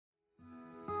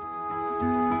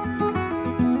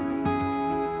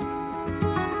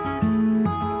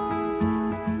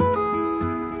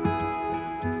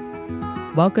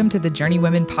Welcome to the Journey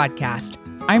Women podcast.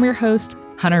 I'm your host,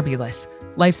 Hunter Belis.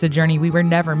 Life's a journey we were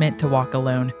never meant to walk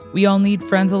alone. We all need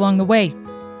friends along the way.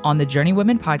 On the Journey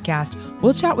Women podcast,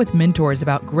 we'll chat with mentors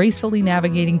about gracefully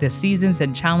navigating the seasons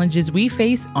and challenges we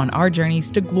face on our journeys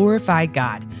to glorify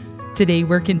God. Today,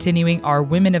 we're continuing our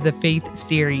Women of the Faith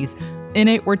series. In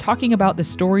it, we're talking about the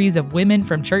stories of women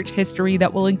from church history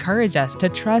that will encourage us to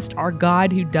trust our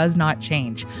God who does not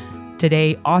change.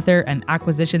 Today, author and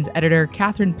acquisitions editor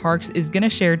Kathryn Parks is going to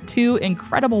share two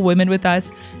incredible women with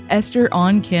us, Esther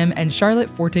Ahn Kim and Charlotte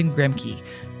Forten Grimke.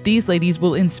 These ladies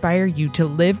will inspire you to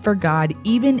live for God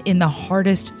even in the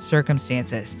hardest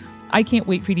circumstances. I can't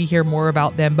wait for you to hear more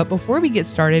about them, but before we get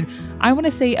started, I want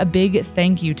to say a big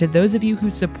thank you to those of you who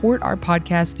support our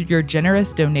podcast through your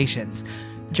generous donations.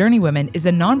 Journey Women is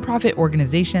a nonprofit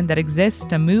organization that exists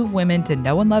to move women to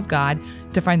know and love God,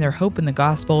 to find their hope in the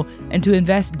gospel, and to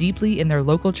invest deeply in their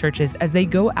local churches as they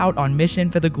go out on mission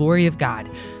for the glory of God.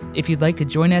 If you'd like to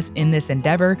join us in this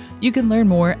endeavor, you can learn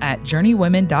more at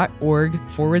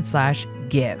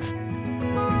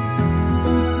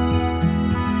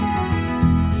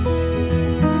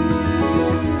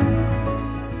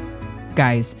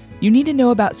Guys, you need to know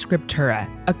about Scriptura,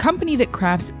 a company that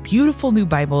crafts beautiful new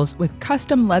Bibles with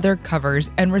custom leather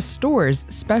covers and restores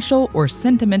special or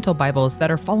sentimental Bibles that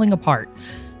are falling apart.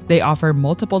 They offer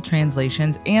multiple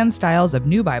translations and styles of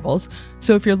new Bibles,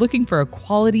 so if you're looking for a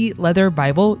quality leather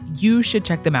Bible, you should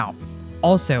check them out.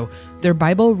 Also, their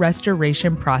Bible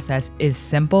restoration process is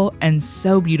simple and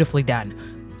so beautifully done.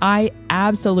 I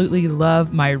absolutely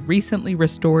love my recently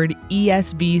restored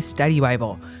ESV study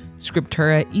Bible.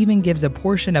 Scriptura even gives a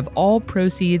portion of all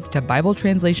proceeds to Bible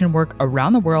translation work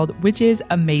around the world, which is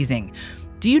amazing.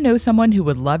 Do you know someone who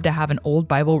would love to have an old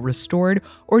Bible restored,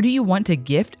 or do you want to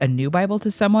gift a new Bible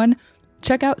to someone?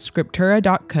 Check out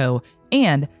scriptura.co,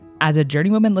 and as a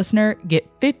Journey Women listener, get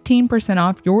 15%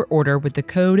 off your order with the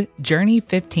code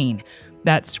JOURNEY15.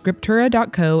 That's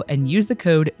scriptura.co and use the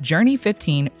code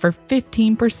JOURNEY15 for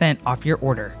 15% off your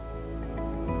order.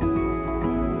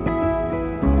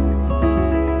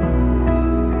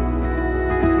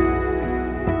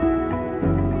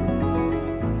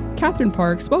 Kathryn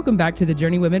Parks, welcome back to the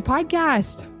Journey Women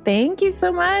podcast. Thank you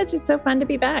so much. It's so fun to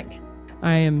be back.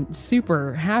 I am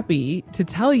super happy to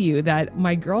tell you that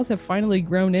my girls have finally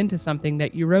grown into something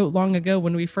that you wrote long ago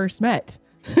when we first met.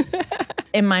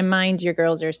 In my mind, your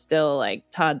girls are still like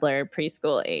toddler,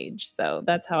 preschool age. So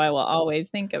that's how I will always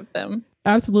think of them.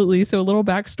 Absolutely. So a little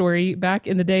backstory. Back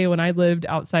in the day when I lived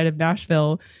outside of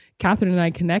Nashville, Kathryn and I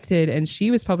connected, and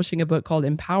she was publishing a book called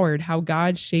Empowered: How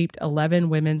God Shaped 11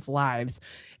 Women's Lives.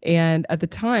 And at the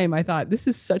time, I thought, this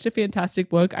is such a fantastic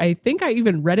book. I think I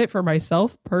even read it for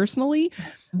myself personally,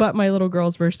 but my little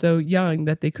girls were so young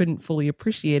that they couldn't fully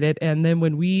appreciate it. And then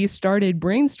when we started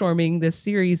brainstorming this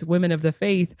series, Women of the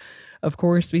Faith, of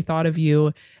course, we thought of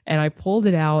you, and I pulled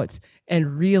it out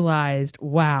and realized,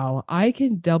 wow, I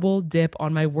can double dip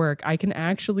on my work. I can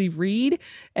actually read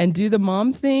and do the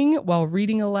mom thing while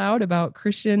reading aloud about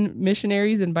Christian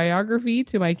missionaries and biography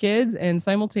to my kids and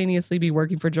simultaneously be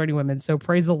working for Journey Women. So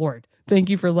praise the Lord. Thank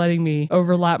you for letting me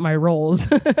overlap my roles.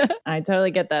 I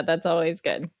totally get that. That's always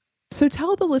good. So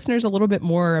tell the listeners a little bit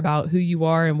more about who you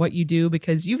are and what you do,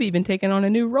 because you've even taken on a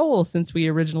new role since we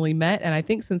originally met, and I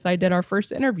think since I did our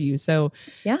first interview. So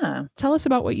yeah, tell us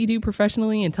about what you do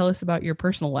professionally and tell us about your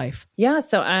personal life. Yeah,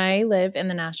 so I live in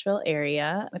the Nashville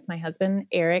area with my husband,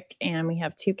 Eric, and we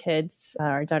have two kids.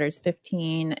 Our daughter's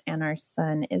 15 and our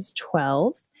son is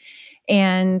 12.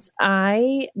 And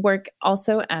I work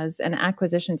also as an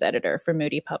acquisitions editor for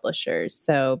Moody Publishers.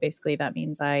 So basically that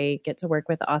means I get to work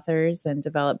with authors and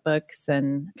develop books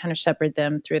and kind of shepherd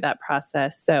them through that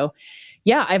process. So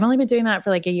yeah, I've only been doing that for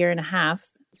like a year and a half.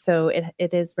 So it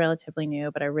is relatively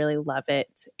new, but I really love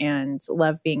it and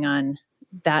love being on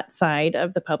that side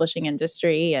of the publishing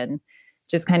industry and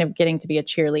just kind of getting to be a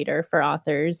cheerleader for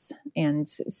authors and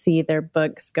see their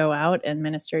books go out and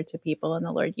minister to people and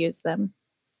the Lord use them.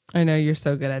 I know you're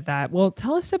so good at that. Well,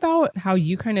 tell us about how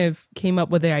you kind of came up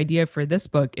with the idea for this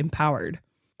book, Empowered.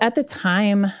 At the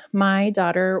time, my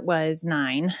daughter was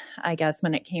 9, I guess,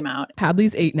 when it came out.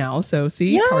 Hadley's 8 now. So see,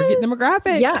 yes! Target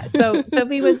demographic. Yeah. So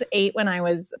Sophie was 8 when I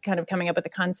was kind of coming up with the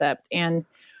concept. And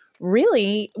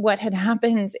really what had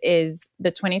happened is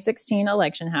the 2016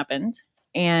 election happened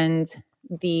and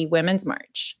the Women's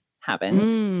March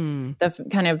happened, the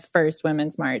kind of first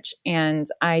Women's March. And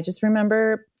I just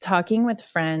remember talking with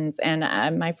friends, and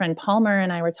my friend Palmer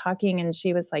and I were talking, and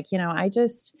she was like, I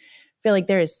just feel like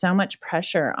there is so much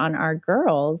pressure on our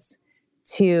girls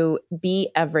to be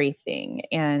everything.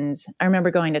 And I remember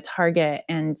going to Target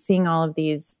and seeing all of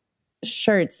these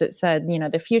shirts that said,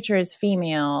 the future is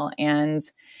female and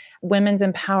women's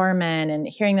empowerment, and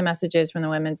hearing the messages from the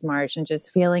Women's March and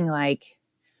just feeling like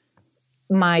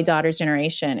my daughter's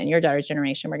generation and your daughter's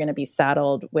generation were going to be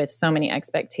saddled with so many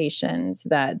expectations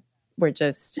that were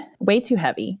just way too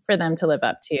heavy for them to live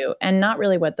up to and not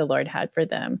really what the Lord had for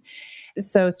them.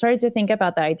 So started to think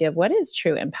about the idea of what is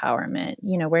true empowerment?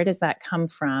 Where does that come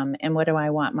from? And what do I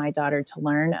want my daughter to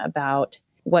learn about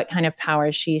what kind of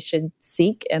power she should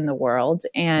seek in the world?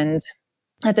 And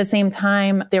at the same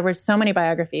time, there were so many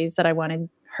biographies that I wanted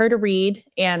her to read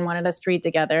and wanted us to read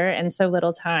together, and so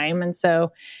little time. And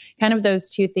so kind of those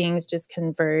two things just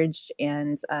converged.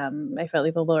 And I felt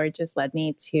like the Lord just led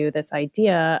me to this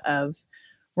idea of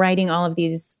writing all of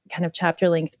these kind of chapter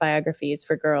length biographies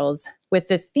for girls with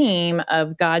the theme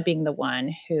of God being the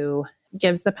one who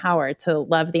gives the power to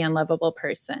love the unlovable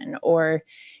person, or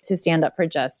to stand up for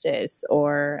justice,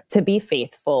 or to be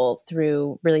faithful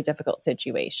through really difficult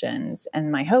situations.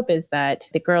 And my hope is that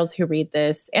the girls who read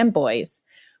this, and boys,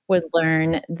 would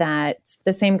learn that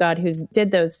the same God who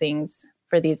did those things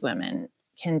for these women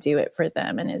can do it for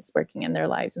them and is working in their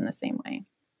lives in the same way.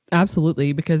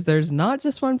 Absolutely, because there's not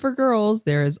just one for girls,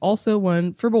 there is also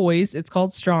one for boys. It's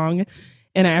called Strong.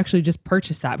 And I actually just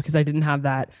purchased that because I didn't have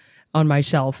that on my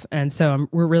shelf. And so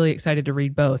we're really excited to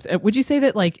read both. Would you say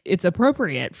that it's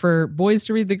appropriate for boys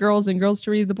to read the girls and girls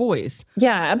to read the boys?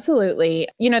 Yeah, absolutely.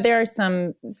 There are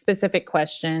some specific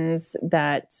questions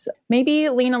that maybe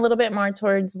lean a little bit more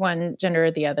towards one gender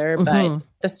or the other, but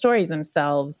the stories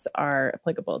themselves are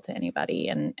applicable to anybody.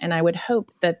 And I would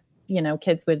hope that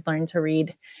kids would learn to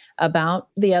read about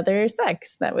the other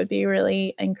sex. That would be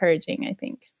really encouraging, I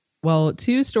think. Well,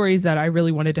 two stories that I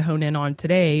really wanted to hone in on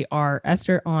today are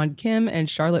Esther Ahn Kim and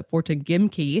Charlotte Fortune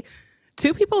Gimke.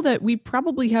 Two people that we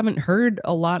probably haven't heard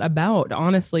a lot about,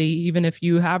 honestly, even if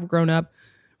you have grown up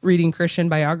reading Christian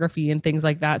biography and things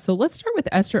like that. So let's start with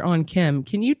Esther Ahn Kim.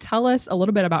 Can you tell us a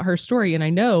little bit about her story? And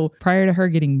I know prior to her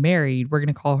getting married, we're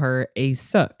going to call her A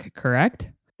Suk,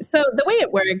 correct? So the way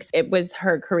it works, it was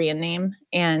her Korean name.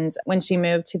 And when she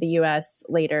moved to the U.S.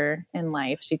 later in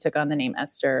life, she took on the name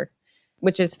Esther,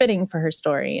 which is fitting for her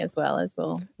story as well, as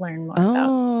we'll learn more about.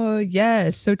 Oh,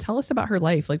 yes. So tell us about her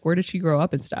life. Where did she grow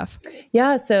up and stuff?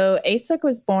 Yeah, so A Suk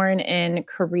was born in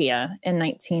Korea in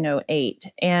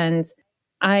 1908. And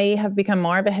I have become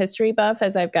more of a history buff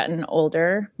as I've gotten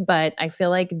older, but I feel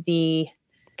like the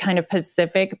kind of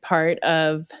Pacific part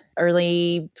of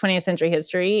early 20th century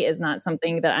history is not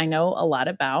something that I know a lot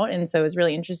about. And so it was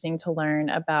really interesting to learn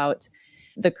about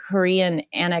the Korean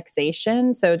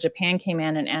annexation. So Japan came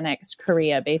in and annexed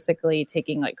Korea, basically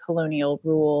taking colonial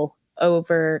rule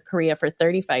over Korea for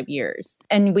 35 years.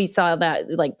 And we saw that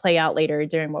play out later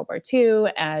during World War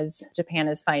II as Japan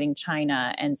is fighting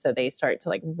China. And so they start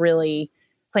to really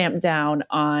clamp down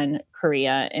on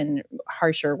Korea in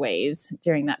harsher ways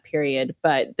during that period.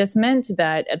 But this meant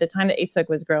that at the time that A Suk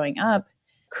was growing up,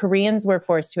 Koreans were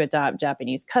forced to adopt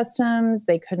Japanese customs.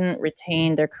 They couldn't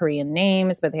retain their Korean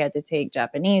names, but they had to take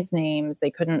Japanese names.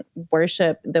 They couldn't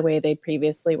worship the way they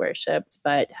previously worshipped,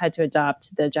 but had to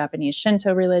adopt the Japanese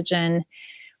Shinto religion,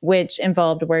 which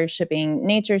involved worshiping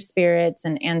nature spirits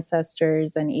and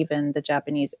ancestors and even the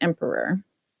Japanese emperor.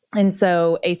 And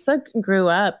so A Suk grew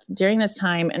up during this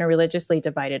time in a religiously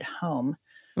divided home.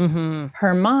 Mm-hmm.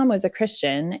 Her mom was a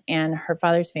Christian and her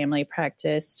father's family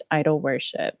practiced idol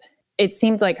worship. It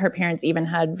seemed like her parents even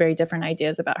had very different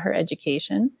ideas about her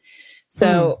education.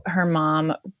 So her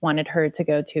mom wanted her to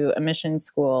go to a mission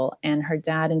school, and her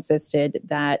dad insisted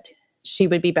that she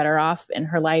would be better off in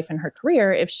her life and her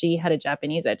career if she had a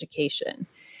Japanese education.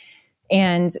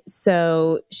 And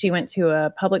so she went to a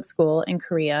public school in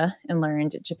Korea and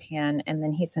learned Japan, and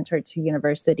then he sent her to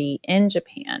university in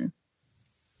Japan.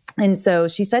 And so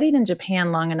she studied in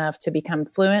Japan long enough to become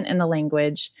fluent in the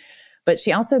language, but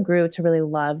she also grew to really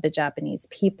love the Japanese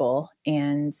people.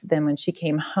 And then when she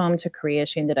came home to Korea,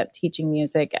 she ended up teaching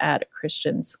music at a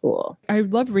Christian school. I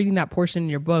love reading that portion in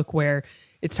your book where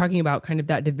it's talking about kind of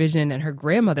that division, and her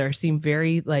grandmother seemed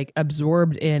very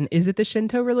absorbed in, is it the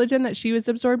Shinto religion that she was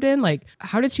absorbed in?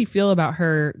 How did she feel about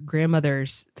her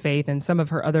grandmother's faith and some of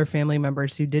her other family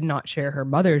members who did not share her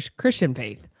mother's Christian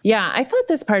faith? Yeah, I thought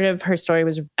this part of her story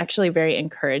was actually very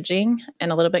encouraging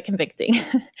and a little bit convicting.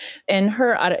 And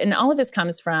all of this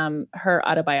comes from her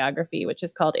autobiography, which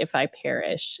is called If I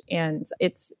Perish. And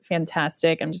it's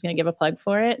fantastic. I'm just going to give a plug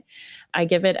for it. I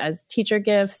give it as teacher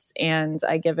gifts and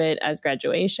I give it as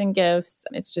graduation gifts.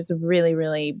 It's just really,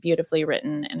 really beautifully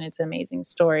written, and it's an amazing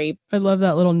story. I love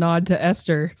that little nod to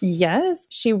Esther. Yes.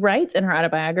 She writes in her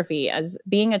autobiography as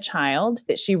being a child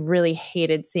that she really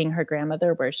hated seeing her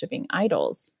grandmother worshiping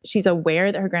idols. She's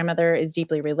aware that her grandmother is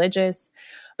deeply religious,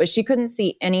 but she couldn't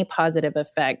see any positive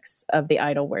effects of the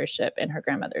idol worship in her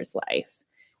grandmother's life.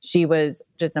 She was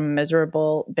just a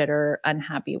miserable, bitter,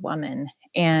 unhappy woman.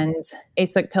 And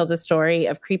Asuk tells a story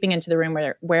of creeping into the room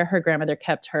where her grandmother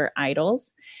kept her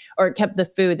idols, or kept the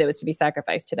food that was to be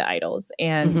sacrificed to the idols.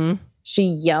 And she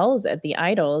yells at the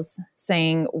idols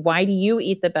saying, "Why do you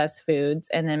eat the best foods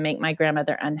and then make my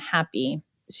grandmother unhappy?"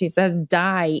 She says,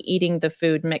 "Die eating the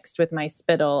food mixed with my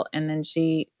spittle." And then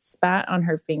she spat on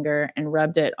her finger and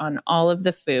rubbed it on all of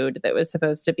the food that was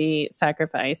supposed to be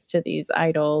sacrificed to these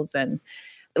idols. And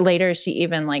later she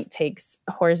even takes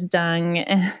horse dung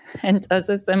and does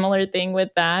a similar thing with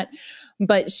that.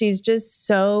 But she's just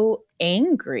so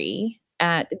angry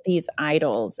at these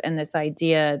idols and this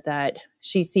idea that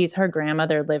she sees her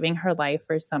grandmother living her life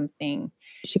for something.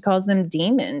 She calls them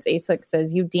demons. Asuk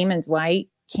says, "You demons, why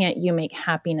can't you make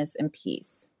happiness and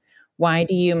peace? Why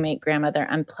do you make grandmother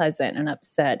unpleasant and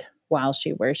upset while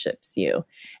she worships you?"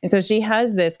 And so she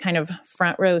has this kind of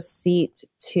front row seat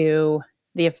to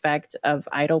the effect of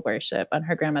idol worship on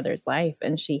her grandmother's life.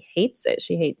 And she hates it.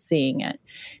 She hates seeing it.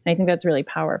 And I think that's really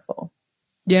powerful.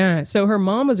 Yeah. So her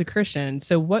mom was a Christian.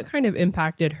 So what kind of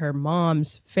impact did her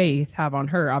mom's faith have on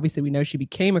her? Obviously, we know she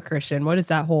became a Christian. What is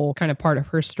that whole kind of part of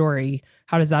her story?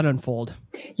 How does that unfold?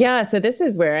 Yeah. So this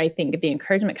is where I think the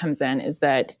encouragement comes in, is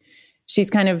that she's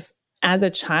kind of, as a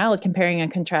child, comparing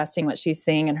and contrasting what she's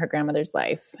seeing in her grandmother's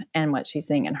life and what she's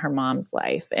seeing in her mom's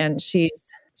life. And she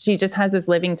just has this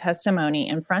living testimony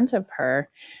in front of her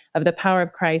of the power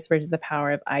of Christ versus the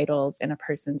power of idols in a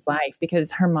person's life,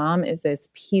 because her mom is this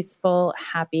peaceful,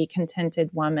 happy, contented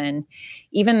woman,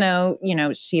 even though,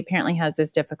 she apparently has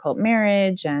this difficult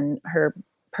marriage and her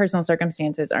personal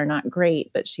circumstances are not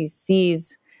great, but she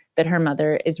sees that her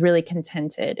mother is really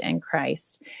contented in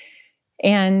Christ.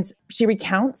 And she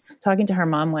recounts talking to her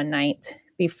mom one night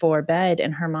before bed,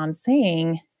 and her mom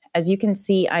saying, "As you can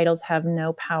see, idols have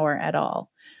no power at all.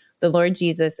 The Lord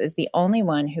Jesus is the only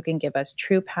one who can give us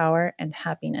true power and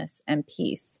happiness and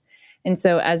peace." And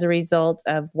so as a result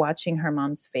of watching her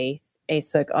mom's faith,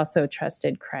 Asuk also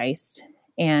trusted Christ.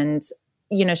 And,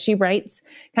 she writes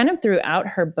kind of throughout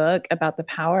her book about the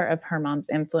power of her mom's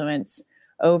influence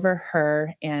over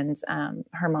her and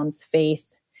her mom's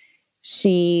faith.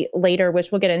 She later,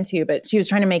 which we'll get into, but she was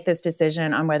trying to make this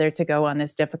decision on whether to go on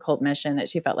this difficult mission that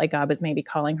she felt like God was maybe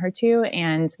calling her to.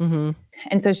 And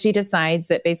so she decides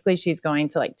that basically she's going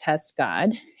to test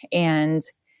God, and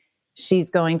she's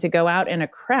going to go out in a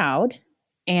crowd.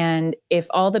 And if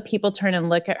all the people turn and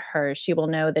look at her, she will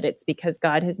know that it's because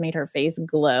God has made her face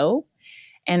glow.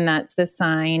 And that's the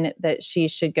sign that she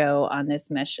should go on this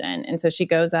mission. And so she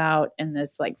goes out in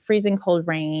this freezing cold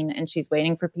rain, and she's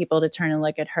waiting for people to turn and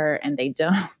look at her, and they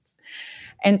don't.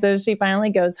 And so she finally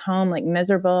goes home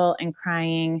miserable and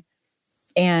crying.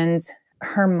 And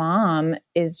her mom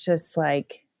is just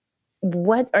like,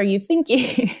 "What are you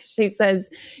thinking?" She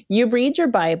says, "You read your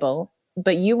Bible,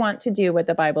 but you want to do what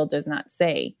the Bible does not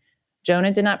say.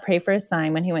 Jonah did not pray for a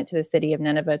sign when he went to the city of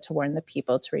Nineveh to warn the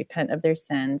people to repent of their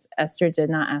sins. Esther did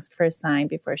not ask for a sign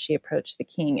before she approached the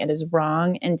king. It is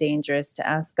wrong and dangerous to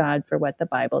ask God for what the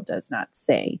Bible does not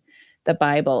say. The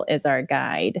Bible is our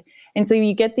guide." And so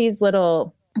you get these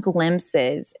little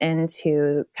glimpses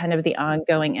into kind of the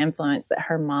ongoing influence that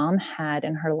her mom had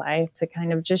in her life to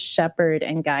kind of just shepherd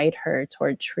and guide her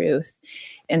toward truth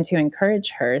and to encourage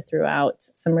her throughout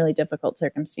some really difficult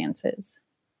circumstances.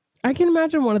 I can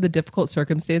imagine one of the difficult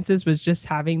circumstances was just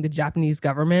having the Japanese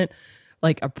government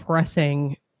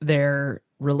oppressing their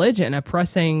religion,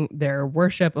 oppressing their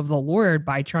worship of the Lord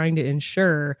by trying to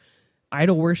ensure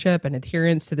idol worship and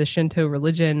adherence to the Shinto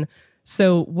religion.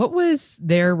 So what was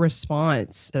their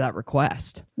response to that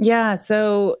request? Yeah,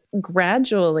 so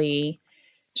gradually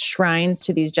shrines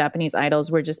to these Japanese idols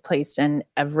were just placed in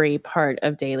every part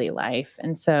of daily life.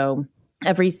 And so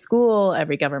every school,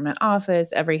 every government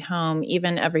office, every home,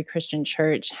 even every Christian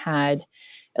church had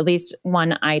at least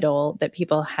one idol that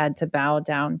people had to bow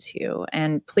down to.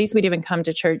 And police would even come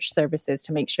to church services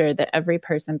to make sure that every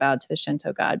person bowed to the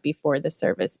Shinto god before the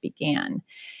service began.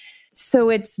 So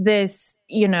it's this,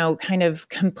 kind of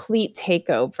complete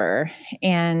takeover.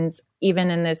 And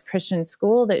even in this Christian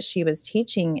school that she was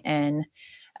teaching in,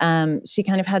 she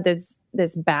kind of had this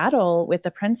battle with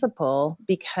the principal,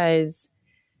 because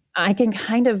I can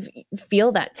kind of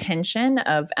feel that tension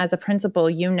of, as a principal,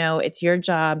 it's your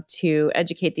job to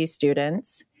educate these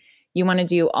students. You want to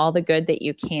do all the good that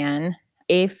you can.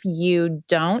 If you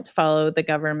don't follow the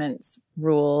government's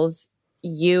rules,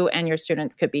 you and your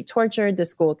students could be tortured. The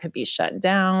school could be shut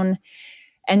down.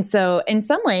 And so in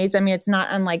some ways, it's not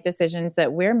unlike decisions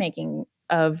that we're making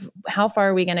of how far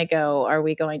are we going to go? Are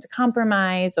we going to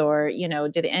compromise, or,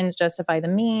 do the ends justify the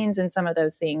means, and some of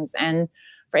those things? And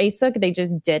for ASUC, they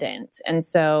just didn't. And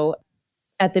so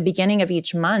at the beginning of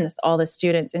each month, all the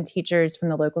students and teachers from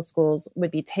the local schools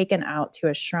would be taken out to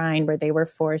a shrine where they were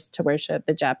forced to worship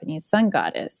the Japanese sun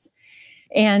goddess.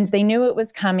 And they knew it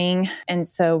was coming. And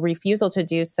so refusal to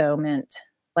do so meant,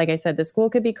 like I said, the school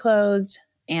could be closed,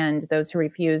 and those who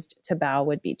refused to bow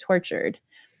would be tortured.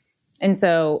 And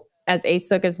so as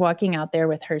ASUC is walking out there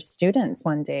with her students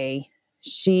one day,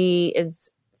 she is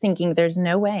thinking, there's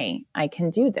no way I can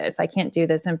do this. I can't do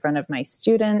this in front of my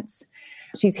students.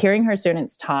 She's hearing her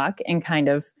students talk and kind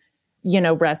of,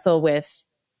 wrestle with,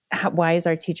 why is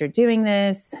our teacher doing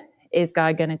this? Is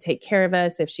God going to take care of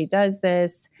us if she does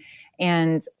this?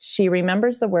 And she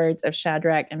remembers the words of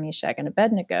Shadrach and Meshach and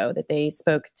Abednego that they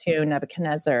spoke to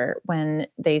Nebuchadnezzar when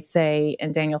they say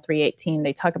in Daniel 3:18,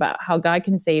 they talk about how God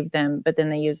can save them, but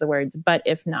then they use the words, but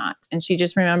if not. And she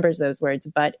just remembers those words,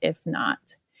 but if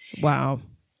not. Wow.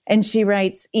 And she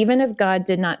writes, even if God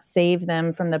did not save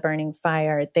them from the burning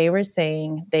fire, they were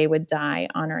saying they would die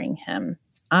honoring him.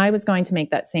 I was going to make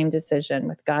that same decision.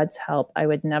 With God's help, I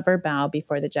would never bow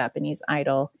before the Japanese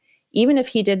idol, even if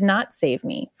he did not save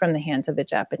me from the hands of the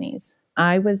Japanese.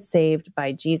 I was saved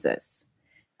by Jesus.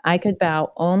 I could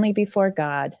bow only before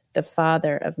God, the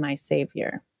Father of my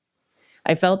Savior.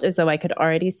 I felt as though I could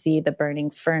already see the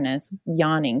burning furnace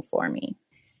yawning for me.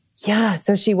 Yeah,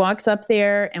 so she walks up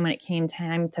there, and when it came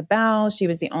time to bow, she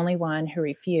was the only one who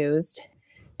refused.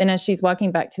 Then as she's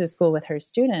walking back to the school with her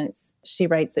students, she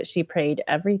writes that she prayed,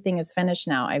 everything is finished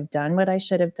now. I've done what I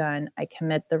should have done. I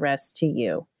commit the rest to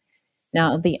you.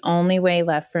 Now, the only way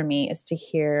left for me is to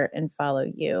hear and follow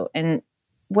you. And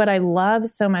what I love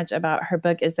so much about her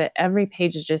book is that every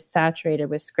page is just saturated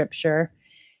with scripture.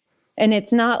 And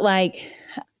it's not like,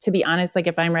 to be honest, like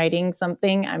if I'm writing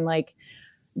something, I'm like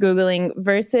Googling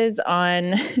verses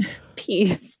on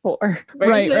peace or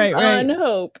verses on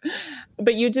hope.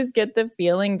 But you just get the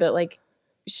feeling that like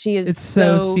she is it's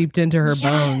so seeped into her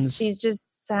bones. She's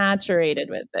just saturated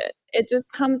with it. It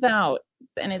just comes out.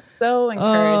 And it's so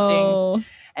encouraging. Oh.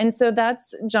 And so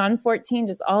that's John 14.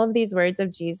 Just all of these words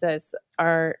of Jesus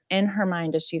are in her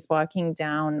mind as she's walking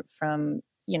down from,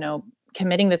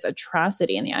 committing this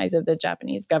atrocity in the eyes of the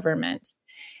Japanese government.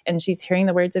 And she's hearing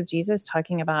the words of Jesus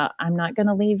talking about, I'm not going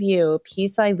to leave you.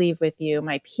 Peace I leave with you.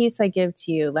 My peace I give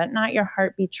to you. Let not your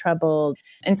heart be troubled.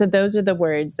 And so those are the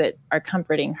words that are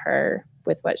comforting her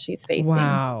with what she's facing.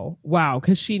 Wow.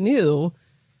 Because she knew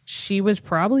she was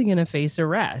probably going to face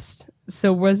arrest.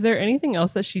 So was there anything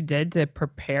else that she did to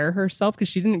prepare herself? Because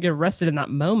she didn't get arrested in that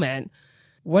moment.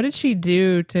 What did she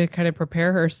do to kind of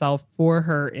prepare herself for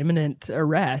her imminent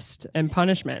arrest and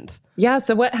punishment? Yeah.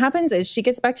 So what happens is she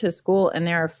gets back to the school, and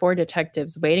there are 4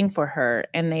 detectives waiting for her,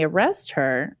 and they arrest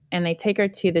her and they take her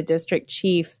to the district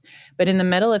chief. But in the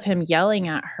middle of him yelling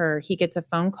at her, he gets a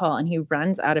phone call and he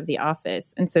runs out of the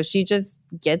office. And so she just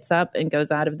gets up and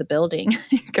goes out of the building,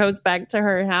 goes back to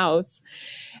her house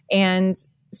and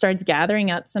starts gathering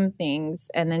up some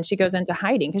things. And then she goes into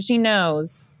hiding because she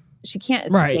knows she can't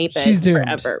escape it She's doomed.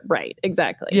 forever. Right.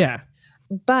 Exactly. Yeah.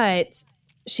 But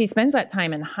she spends that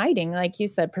time in hiding, like you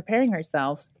said, preparing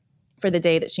herself for the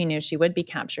day that she knew she would be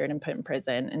captured and put in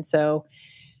prison. And so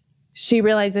she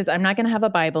realizes, I'm not going to have a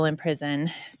Bible in prison.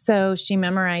 So she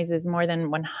memorizes more than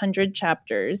 100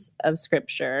 chapters of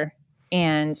scripture,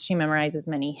 and she memorizes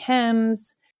many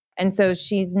hymns. And so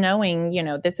she's knowing,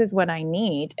 this is what I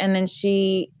need. And then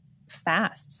she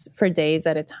fasts for days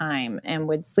at a time and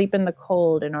would sleep in the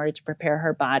cold in order to prepare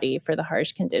her body for the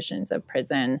harsh conditions of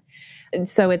prison. And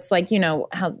so it's like,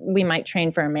 how we might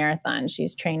train for a marathon.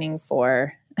 She's training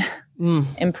for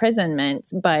imprisonment.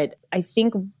 But I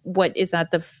think what is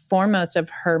at the foremost of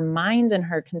her mind and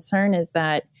her concern is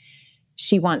that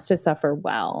she wants to suffer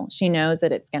well. She knows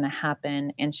that it's going to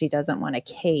happen, and she doesn't want to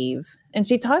cave. And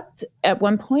she talked at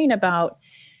one point about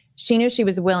she knew she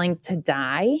was willing to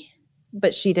die,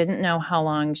 but she didn't know how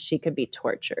long she could be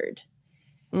tortured.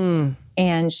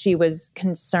 And she was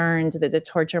concerned that the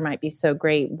torture might be so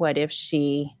great. What if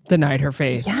she denied her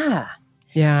faith?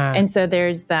 Yeah. And so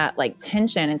there's that like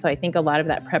tension. And so I think a lot of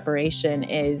that preparation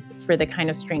is for the kind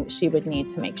of strength she would need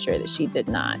to make sure that she did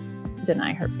not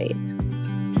deny her faith.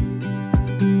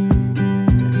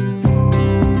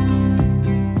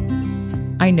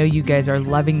 I know you guys are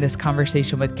loving this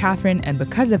conversation with Catherine, and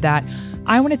because of that,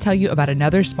 I want to tell you about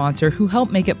another sponsor who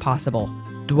helped make it possible,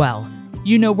 Dwell.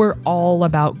 We're all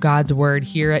about God's Word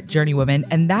here at Journeywomen,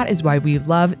 and that is why we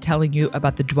love telling you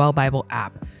about the Dwell Bible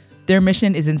app. Their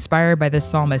mission is inspired by the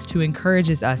psalmist who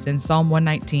encourages us in Psalm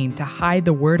 119 to hide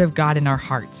the Word of God in our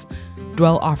hearts.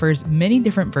 Dwell offers many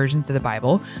different versions of the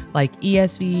Bible, like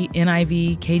ESV,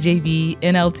 NIV, KJV,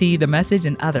 NLT, the Message,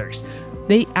 and others.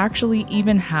 They actually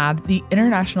even have the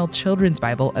International Children's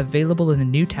Bible available in the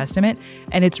New Testament,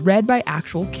 and it's read by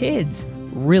actual kids.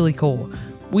 Really cool.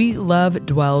 We love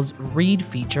Dwell's Read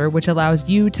feature, which allows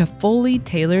you to fully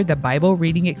tailor the Bible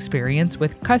reading experience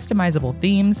with customizable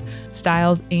themes,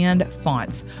 styles, and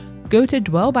fonts. Go to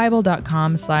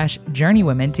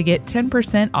dwellbible.com/journeywomen to get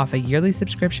 10% off a yearly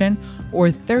subscription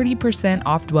or 30%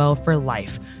 off Dwell for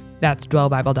life. That's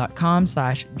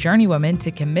dwellbible.com/journeywomen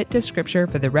to commit to scripture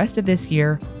for the rest of this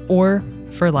year or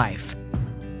for life.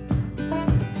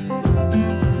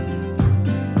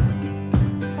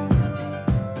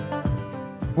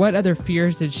 What other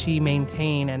fears did she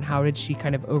maintain, and how did she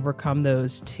kind of overcome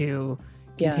those to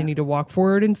continue to walk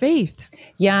forward in faith?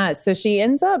 Yeah, so she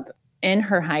ends up in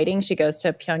her hiding. She goes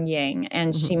to Pyongyang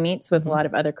and she meets with a lot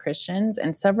of other Christians,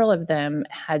 and several of them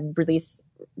had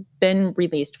been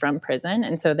released from prison.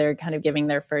 And so they're kind of giving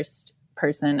their first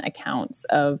person accounts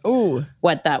of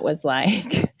what that was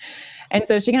like. And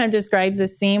so she kind of describes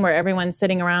this scene where everyone's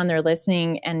sitting around, they're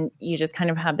listening, and you just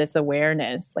kind of have this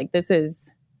awareness, like this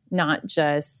is not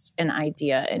just an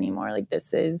idea anymore. Like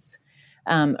this is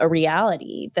a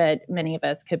reality that many of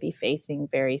us could be facing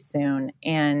very soon.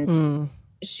 And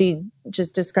she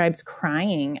just describes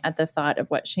crying at the thought of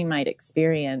what she might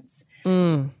experience.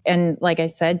 And like I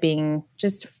said, being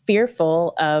just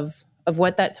fearful of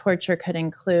what that torture could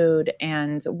include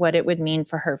and what it would mean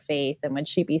for her faith, and would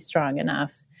she be strong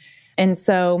enough? And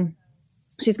so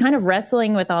she's kind of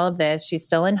wrestling with all of this. She's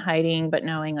still in hiding, but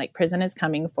knowing like prison is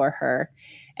coming for her.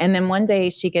 And then one day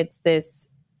she gets this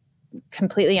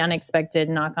completely unexpected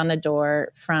knock on the door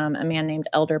from a man named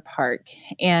Elder Park.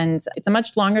 And it's a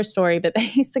much longer story, but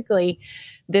basically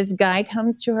this guy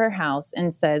comes to her house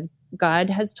and says, God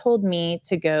has told me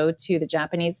to go to the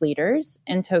Japanese leaders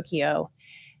in Tokyo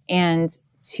and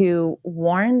to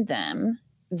warn them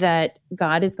that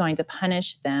God is going to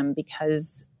punish them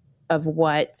because of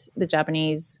what the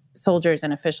Japanese soldiers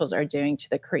and officials are doing to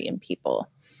the Korean people.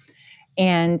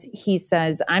 And he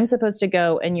says, I'm supposed to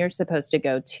go and you're supposed to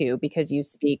go too, because you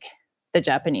speak the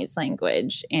Japanese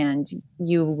language and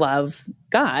you love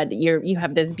God. You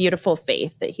have this beautiful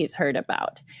faith that he's heard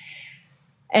about.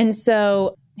 And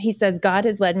so he says, God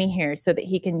has led me here so that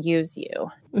he can use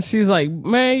you. She's like,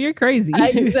 man, you're crazy.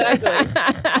 Exactly.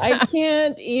 I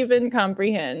can't even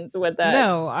comprehend what that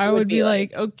No, I would be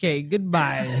like, okay,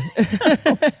 goodbye.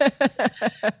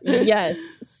 Yes.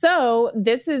 So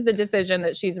this is the decision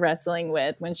that she's wrestling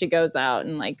with when she goes out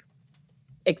and like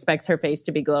expects her face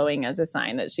to be glowing as a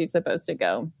sign that she's supposed to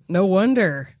go. No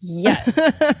wonder. Yes.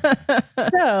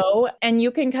 So, and you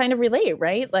can kind of relate,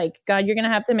 right? Like, God, you're going to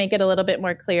have to make it a little bit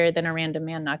more clear than a random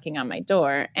man knocking on my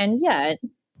door. And yet,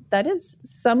 that is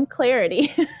some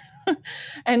clarity.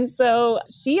 And so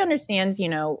she understands,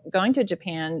 going to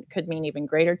Japan could mean even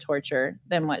greater torture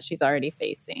than what she's already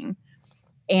facing.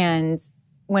 And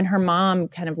when her mom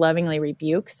kind of lovingly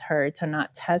rebukes her to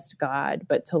not test God,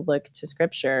 but to look to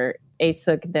scripture,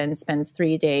 Aesuk then spends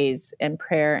 3 days in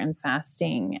prayer and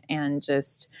fasting and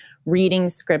just reading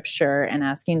scripture and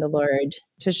asking the Lord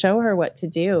to show her what to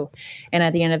do. And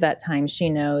at the end of that time, she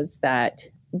knows that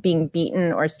being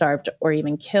beaten or starved or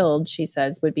even killed, she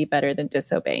says, would be better than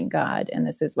disobeying God. And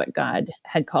this is what God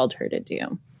had called her to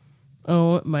do.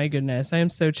 Oh my goodness. I am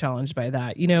so challenged by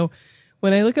that.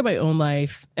 When I look at my own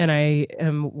life and I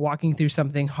am walking through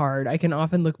something hard, I can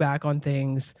often look back on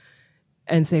things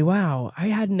and say, wow, I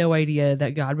had no idea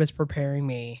that God was preparing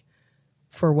me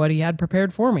for what he had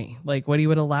prepared for me, like what he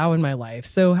would allow in my life.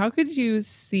 So how could you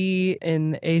see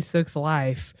in Aesuk's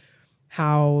life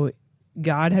how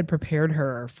God had prepared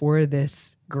her for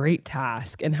this great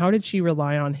task? And how did she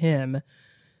rely on him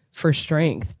for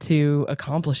strength to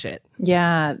accomplish it?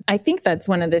 Yeah, I think that's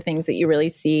one of the things that you really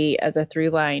see as a through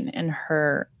line in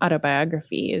her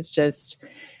autobiography is just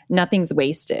nothing's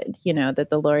wasted, that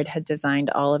the Lord had designed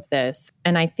all of this.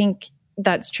 And I think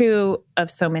that's true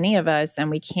of so many of us, and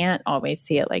we can't always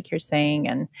see it like you're saying.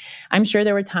 And I'm sure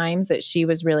there were times that she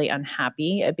was really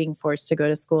unhappy at being forced to go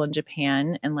to school in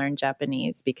Japan and learn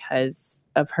Japanese because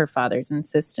of her father's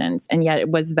insistence. And yet it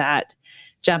was that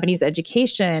Japanese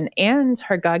education and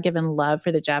her God-given love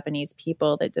for the Japanese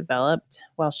people that developed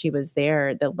while she was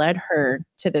there that led her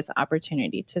to this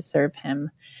opportunity to serve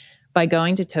him by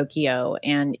going to Tokyo.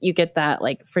 And you get that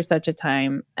like for such a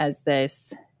time as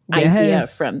this idea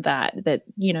from that,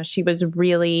 she was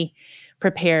really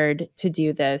prepared to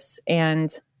do this.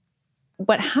 And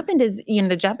what happened is,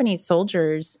 the Japanese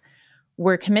soldiers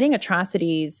were committing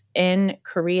atrocities in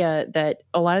Korea that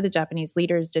a lot of the Japanese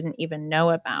leaders didn't even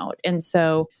know about. And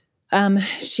so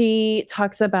She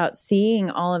talks about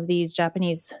seeing all of these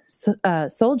Japanese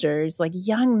soldiers, like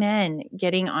young men,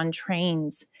 getting on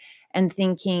trains and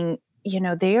thinking,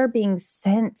 they are being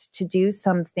sent to do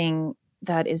something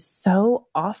that is so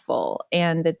awful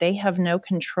and that they have no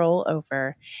control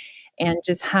over. And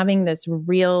just having this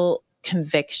real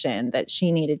conviction that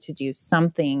she needed to do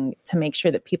something to make sure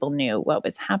that people knew what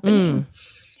was happening.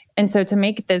 And so to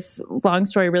make this long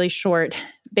story really short,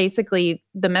 basically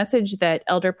the message that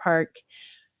Elder Park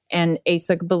and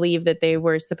Asuk believed that they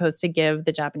were supposed to give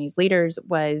the Japanese leaders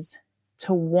was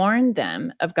to warn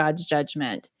them of God's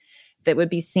judgment that would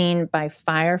be seen by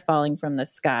fire falling from the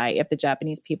sky if the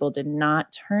Japanese people did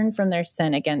not turn from their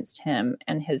sin against him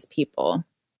and his people.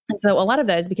 And so a lot of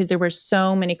that is because there were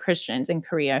so many Christians in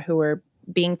Korea who were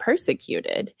being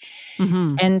persecuted.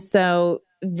 And so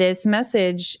this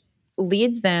message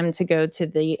leads them to go to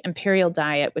the Imperial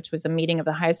Diet, which was a meeting of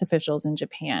the highest officials in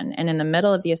Japan. And in the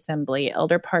middle of the assembly,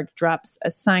 Elder Park drops a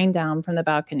sign down from the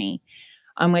balcony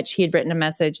on which he had written a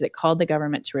message that called the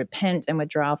government to repent and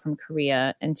withdraw from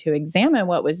Korea and to examine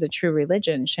what was the true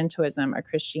religion, Shintoism or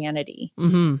Christianity.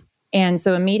 And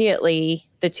so immediately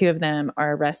the two of them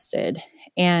are arrested.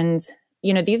 And,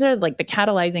 these are like the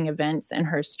catalyzing events in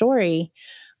her story,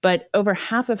 but over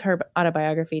half of her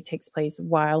autobiography takes place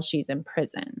while she's in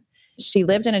prison. She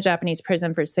lived in a Japanese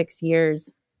prison for 6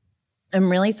 years. And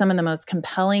really some of the most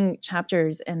compelling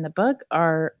chapters in the book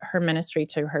are her ministry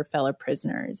to her fellow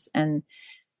prisoners. And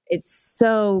it's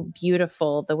so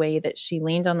beautiful the way that she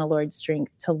leaned on the Lord's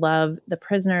strength to love the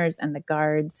prisoners and the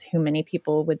guards who many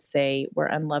people would say were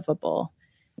unlovable.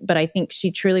 But I think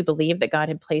she truly believed that God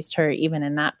had placed her even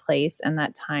in that place and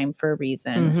that time for a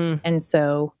reason. And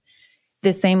so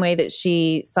the same way that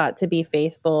she sought to be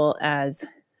faithful as,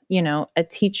 a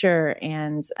teacher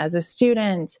and as a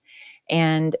student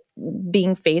and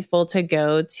being faithful to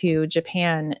go to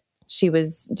Japan, she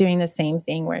was doing the same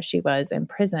thing where she was in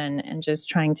prison and just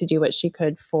trying to do what she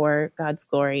could for God's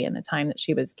glory in the time that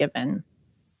she was given.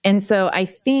 And so I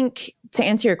think to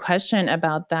answer your question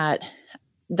about that,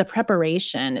 the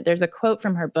preparation, there's a quote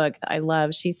from her book that I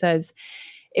love. She says,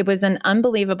 "It was an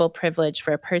unbelievable privilege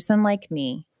for a person like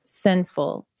me,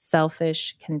 sinful,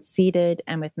 selfish, conceited,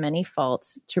 and with many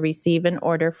faults, to receive an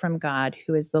order from God,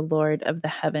 who is the Lord of the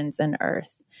heavens and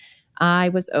earth. I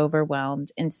was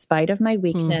overwhelmed. In spite of my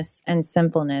weakness and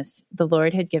sinfulness, the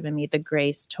Lord had given me the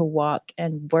grace to walk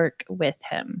and work with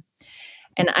him."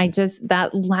 And that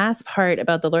last part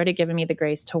about the Lord had given me the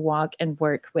grace to walk and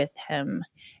work with him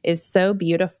is so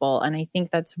beautiful. And I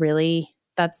think that's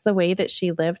the way that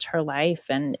she lived her life.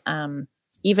 And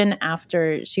even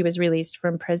after she was released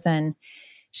from prison,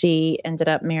 she ended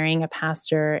up marrying a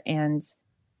pastor and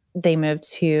they moved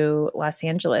to Los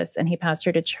Angeles, and he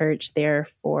pastored a church there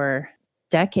for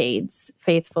decades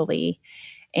faithfully.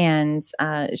 And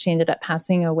she ended up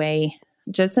passing away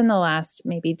just in the last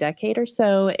maybe decade or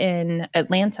so in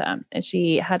Atlanta.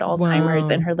 She had Alzheimer's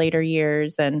in her later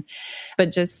years.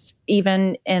 But just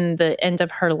even in the end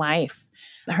of her life,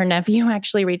 her nephew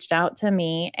actually reached out to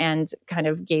me and kind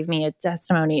of gave me a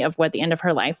testimony of what the end of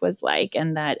her life was like.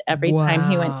 And that every time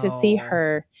he went to see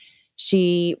her,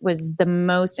 she was the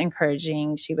most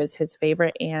encouraging. She was his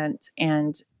favorite aunt.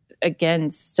 And again,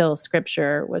 still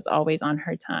scripture was always on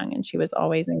her tongue and she was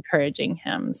always encouraging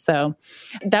him. So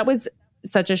that was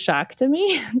such a shock to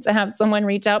me to have someone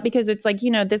reach out, because it's like,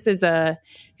 this is a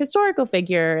historical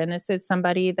figure and this is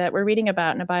somebody that we're reading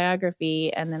about in a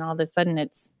biography. And then all of a sudden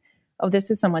it's, oh, this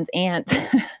is someone's aunt.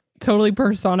 Totally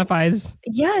personifies.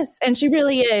 Yes. And she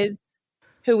really is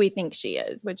who we think she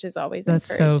is, which is always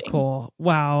encouraging. That's so cool.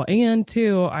 Wow. And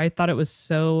too, I thought it was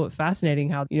so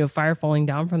fascinating how, fire falling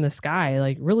down from the sky,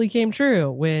 like really came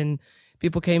true when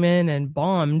people came in and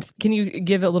bombed. Can you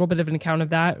give a little bit of an account of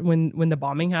that when the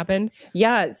bombing happened?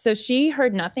 Yeah. So she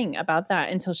heard nothing about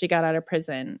that until she got out of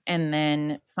prison, and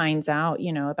then finds out,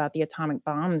 about the atomic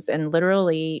bombs. And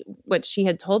literally what she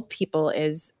had told people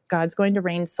is God's going to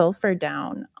rain sulfur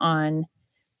down on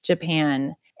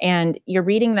Japan. And you're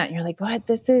reading that and you're like, what?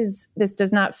 This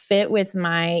does not fit with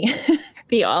my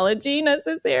theology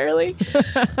necessarily.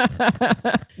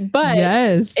 But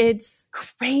yes, it's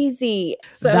crazy.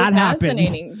 So that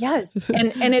fascinating. Happens. Yes.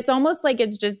 And it's almost like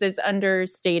it's just this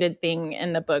understated thing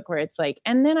in the book where it's like,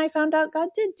 and then I found out God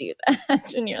did do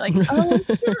that. And you're like, oh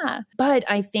yeah. But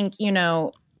I think,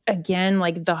 again,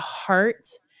 like the heart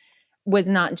was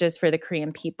not just for the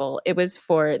Korean people. It was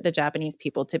for the Japanese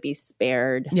people to be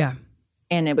spared. Yeah.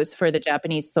 And it was for the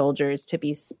Japanese soldiers to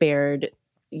be spared,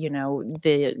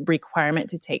 the requirement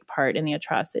to take part in the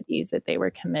atrocities that they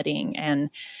were committing. And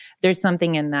there's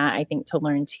something in that, I think, to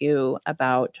learn too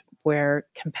about where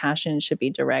compassion should be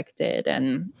directed.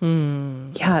 And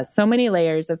yeah, so many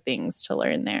layers of things to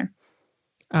learn there.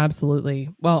 Absolutely.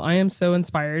 Well, I am so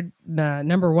inspired.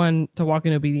 Number one, to walk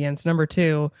in obedience. Number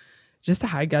two, just to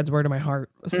hide God's word in my heart.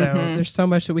 So there's so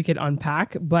much that we could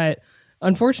unpack, but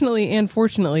unfortunately and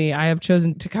fortunately, I have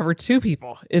chosen to cover two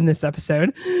people in this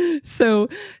episode. So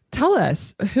tell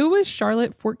us, who was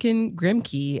Charlotte Fortkin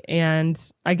Grimke? And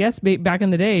I guess back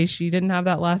in the day, she didn't have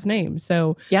that last name.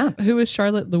 So yeah, who was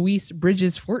Charlotte Louise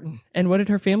Bridges Fortin? And what did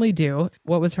her family do?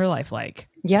 What was her life like?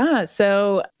 Yeah,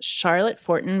 so Charlotte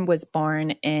Fortin was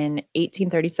born in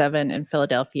 1837 in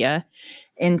Philadelphia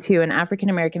into an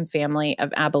African-American family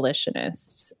of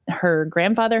abolitionists. Her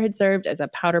grandfather had served as a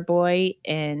powder boy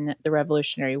in the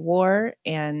Revolutionary War,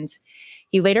 and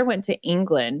he later went to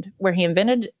England, where he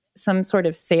invented some sort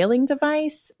of sailing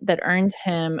device that earned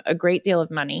him a great deal of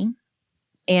money.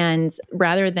 And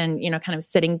rather than, kind of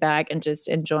sitting back and just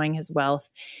enjoying his wealth,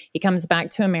 he comes back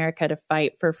to America to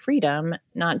fight for freedom,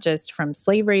 not just from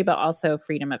slavery, but also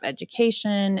freedom of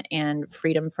education and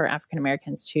freedom for African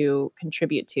Americans to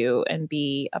contribute to and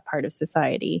be a part of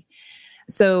society.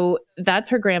 So that's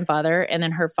her grandfather. And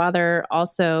then her father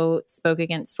also spoke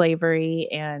against slavery,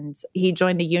 and he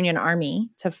joined the Union Army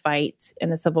to fight in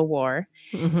the Civil War,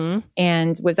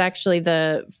 and was actually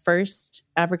the first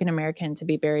African-American to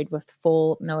be buried with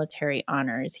full military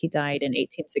honors. He died in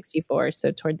 1864,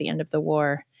 so toward the end of the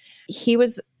war. He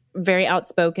was very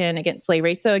outspoken against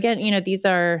slavery. So again,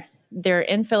 they're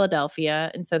in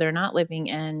Philadelphia, and so they're not living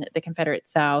in the Confederate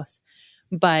South,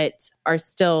 but are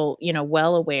still,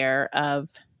 well aware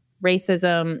of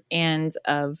racism and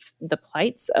of the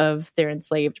plights of their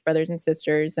enslaved brothers and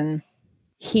sisters. And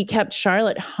he kept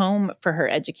Charlotte home for her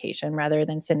education rather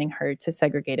than sending her to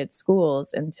segregated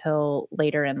schools until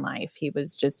later in life. He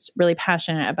was just really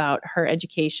passionate about her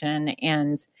education.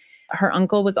 And her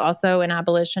uncle was also an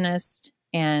abolitionist,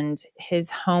 and his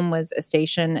home was a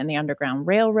station in the Underground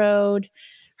Railroad.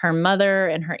 Her mother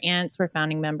and her aunts were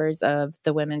founding members of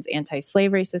the Women's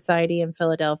Anti-Slavery Society in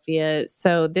Philadelphia.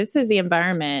 So this is the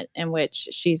environment in which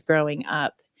she's growing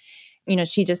up.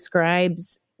 She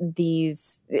describes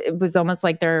it was almost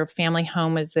like their family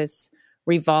home was this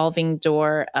revolving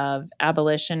door of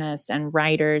abolitionists and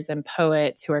writers and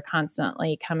poets who are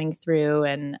constantly coming through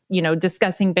and,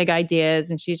 discussing big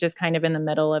ideas. And she's just kind of in the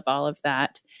middle of all of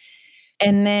that.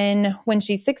 And then when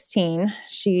she's 16,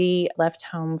 she left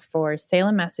home for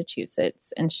Salem,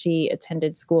 Massachusetts, and she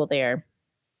attended school there.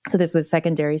 So this was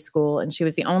secondary school, and she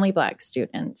was the only Black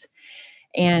student.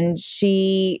 And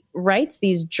she writes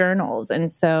these journals,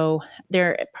 and so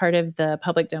they're part of the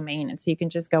public domain. And so you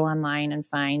can just go online and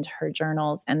find her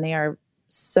journals, and they are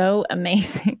so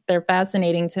amazing. They're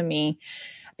fascinating to me,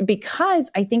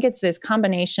 because I think it's this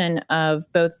combination of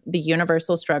both the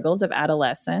universal struggles of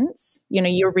adolescence.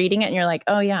 You're reading it and you're like,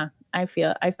 oh yeah, I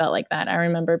felt like that. I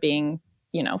remember being,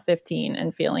 15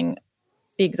 and feeling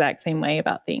the exact same way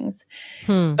about things.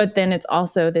 But then it's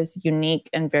also this unique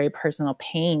and very personal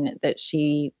pain that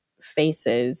she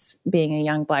faces being a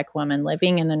young Black woman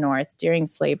living in the North during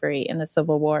slavery and the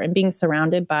Civil War, and being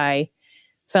surrounded by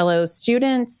fellow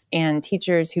students and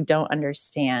teachers who don't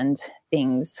understand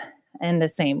things in the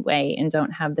same way and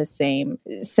don't have the same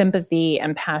sympathy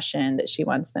and passion that she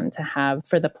wants them to have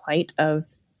for the plight of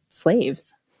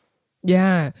slaves.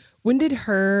 Yeah. When did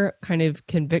her kind of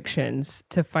convictions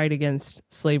to fight against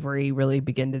slavery really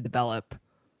begin to develop?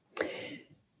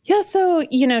 Yeah. So,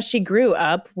 she grew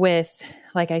up with,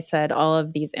 like I said, all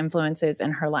of these influences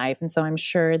in her life. And so I'm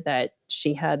sure that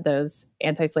she had those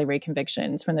anti-slavery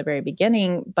convictions from the very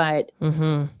beginning. But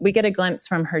we get a glimpse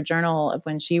from her journal of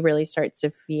when she really starts to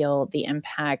feel the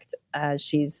impact as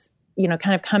she's,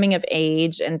 kind of coming of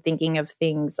age and thinking of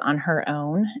things on her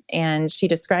own. And she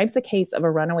describes the case of a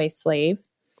runaway slave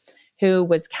who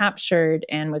was captured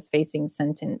and was facing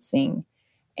sentencing.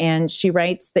 And she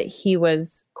writes that he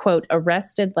was, quote,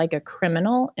 arrested like a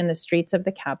criminal in the streets of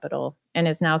the capital and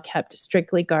is now kept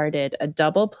strictly guarded. A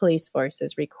double police force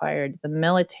is required. The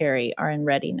military are in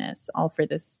readiness, all for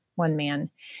this one man.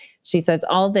 She says,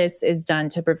 all this is done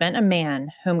to prevent a man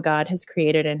whom God has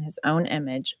created in his own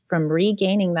image from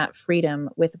regaining that freedom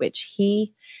with which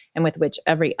he and with which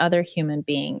every other human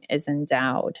being is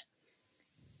endowed.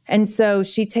 And so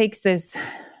she takes this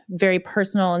very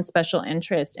personal and special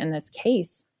interest in this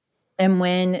case. And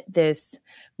when this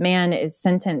man is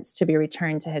sentenced to be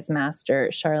returned to his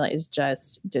master, Charlotte is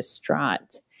just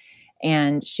distraught.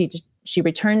 And she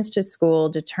returns to school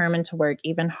determined to work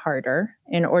even harder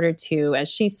in order to, as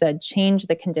she said, change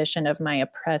the condition of my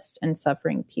oppressed and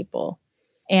suffering people.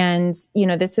 And,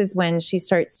 this is when she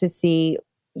starts to see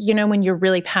when you're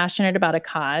really passionate about a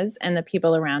cause and the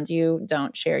people around you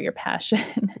don't share your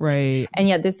passion. Right. And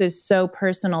yet this is so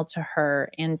personal to her.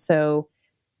 And so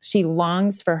she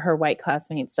longs for her white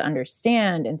classmates to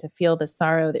understand and to feel the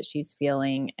sorrow that she's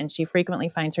feeling. And she frequently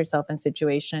finds herself in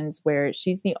situations where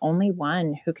she's the only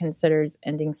one who considers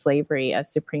ending slavery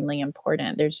as supremely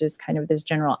important. There's just kind of this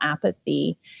general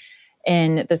apathy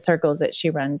in the circles that she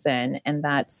runs in. And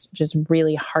that's just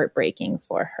really heartbreaking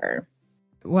for her.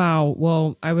 Wow.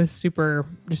 Well, I was super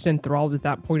just enthralled with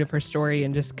that point of her story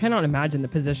and just cannot imagine the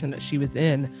position that she was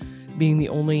in, being the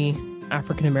only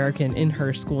African American in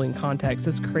her schooling context.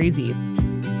 It's crazy.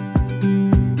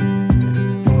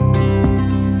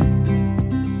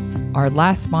 Our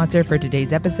last sponsor for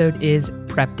today's episode is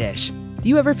Prep Dish. Do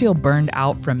you ever feel burned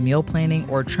out from meal planning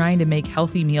or trying to make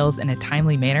healthy meals in a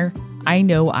timely manner? I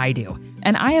know I do,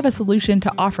 and I have a solution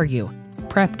to offer you: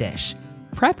 Prep Dish.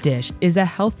 Prep Dish is a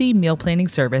healthy meal planning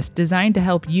service designed to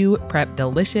help you prep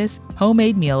delicious,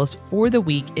 homemade meals for the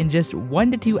week in just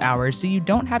 1 to 2 hours so you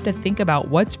don't have to think about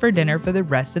what's for dinner for the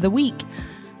rest of the week.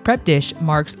 Prep Dish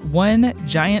marks one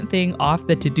giant thing off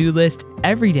the to-do list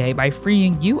every day by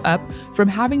freeing you up from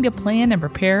having to plan and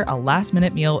prepare a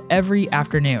last-minute meal every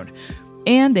afternoon.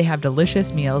 And they have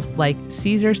delicious meals like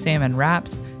Caesar salmon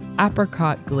wraps,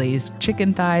 apricot glazed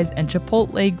chicken thighs, and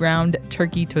chipotle ground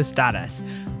turkey tostadas.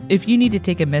 If you need to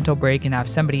take a mental break and have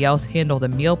somebody else handle the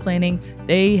meal planning,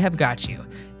 they have got you.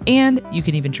 And you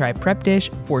can even try Prep Dish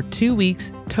for 2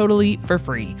 weeks totally for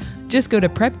free. Just go to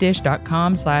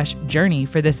prepdish.com/journey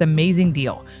for this amazing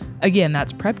deal. Again,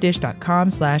 that's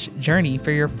prepdish.com/journey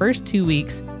for your first 2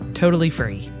 weeks totally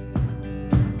free.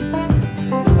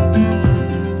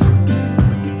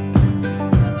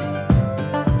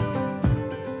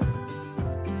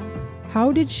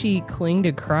 How did she cling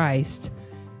to Christ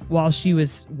while she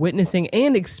was witnessing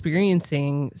and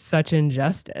experiencing such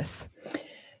injustice?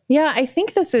 Yeah, I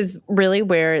think this is really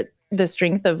where the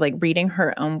strength of reading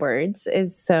her own words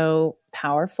is so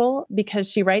powerful,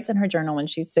 because she writes in her journal when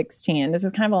she's 16, and this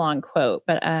is kind of a long quote,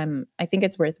 but I think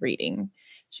it's worth reading.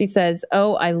 She says,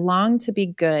 "Oh, I long to be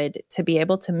good, to be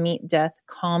able to meet death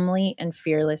calmly and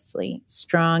fearlessly,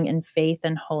 strong in faith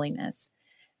and holiness.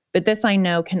 But this I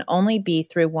know can only be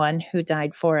through one who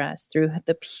died for us, through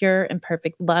the pure and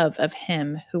perfect love of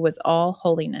him who was all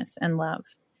holiness and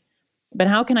love. But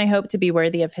how can I hope to be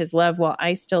worthy of his love while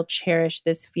I still cherish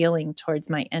this feeling towards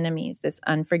my enemies, this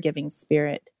unforgiving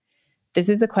spirit? This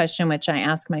is a question which I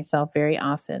ask myself very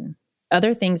often.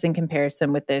 Other things in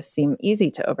comparison with this seem easy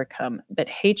to overcome, but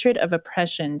hatred of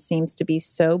oppression seems to be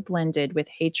so blended with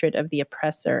hatred of the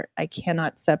oppressor, I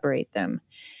cannot separate them.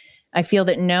 I feel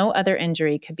that no other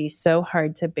injury could be so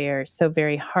hard to bear, so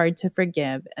very hard to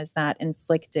forgive as that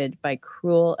inflicted by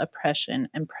cruel oppression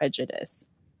and prejudice."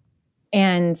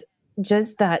 And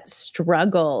just that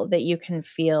struggle that you can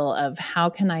feel of, how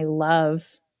can I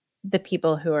love the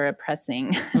people who are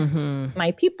oppressing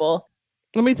my people?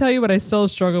 Let me tell you what I still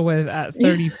struggle with at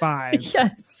 35.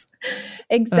 Yes,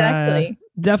 exactly.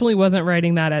 Definitely wasn't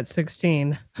writing that at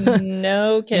 16.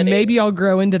 No kidding. Maybe I'll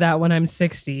grow into that when I'm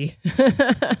 60.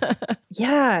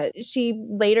 Yeah, she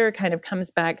later kind of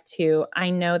comes back to, I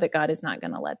know that God is not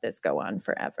going to let this go on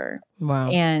forever. Wow.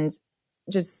 And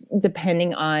just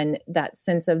depending on that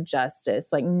sense of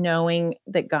justice, knowing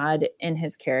that God in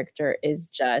his character is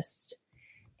just,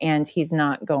 and he's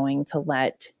not going to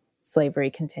let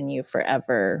slavery continue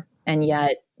forever. And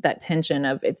yet that tension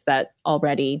of, it's that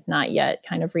already not yet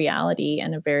kind of reality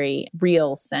in a very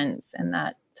real sense in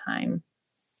that time.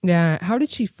 Yeah. How did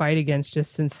she fight against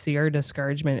just sincere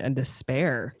discouragement and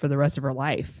despair for the rest of her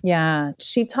life? Yeah.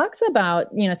 She talks about,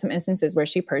 some instances where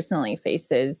she personally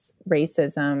faces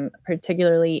racism,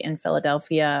 particularly in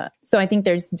Philadelphia. So I think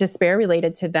there's despair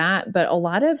related to that, but a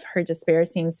lot of her despair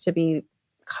seems to be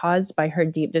caused by her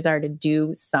deep desire to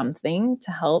do something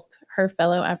to help her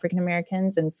fellow African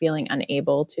Americans and feeling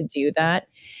unable to do that.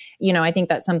 I think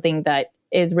that's something that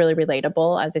is really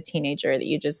relatable as a teenager, that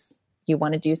you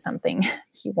want to do something.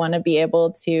 You want to be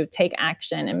able to take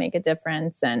action and make a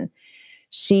difference. And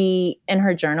she, in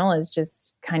her journal, is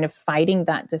just kind of fighting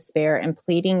that despair and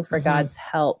pleading for God's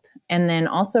help. And then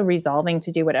also resolving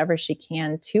to do whatever she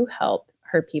can to help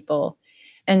her people.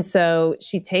 And so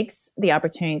she takes the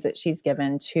opportunities that she's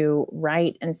given to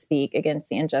write and speak against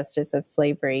the injustice of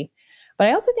slavery. But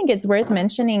I also think it's worth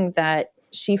mentioning that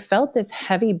she felt this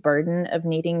heavy burden of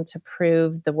needing to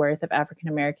prove the worth of African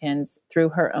Americans through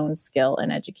her own skill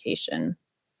and education.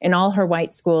 In all her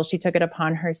white schools, she took it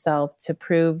upon herself to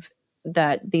prove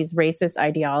that these racist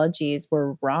ideologies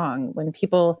were wrong. When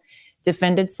people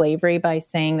defended slavery by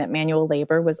saying that manual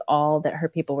labor was all that her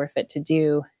people were fit to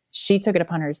do, she took it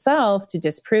upon herself to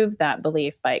disprove that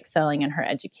belief by excelling in her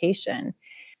education.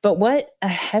 But what a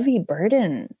heavy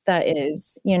burden that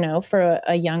is, for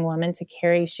a young woman to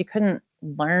carry. She couldn't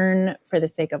learn for the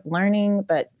sake of learning,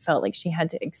 but felt like she had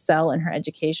to excel in her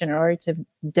education in order to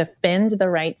defend the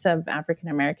rights of African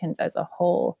Americans as a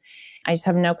whole. I just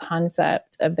have no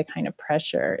concept of the kind of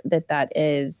pressure that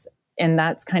is. And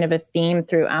that's kind of a theme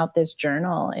throughout this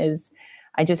journal is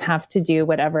I just have to do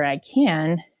whatever I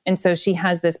can. And so she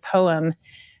has this poem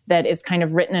that is kind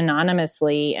of written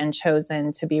anonymously and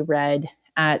chosen to be read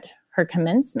at her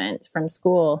commencement from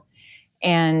school.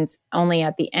 And only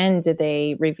at the end did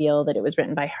they reveal that it was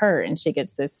written by her. And she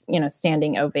gets this,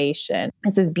 standing ovation.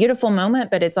 It's this beautiful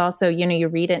moment, but it's also, you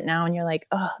read it now and you're like,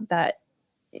 oh, that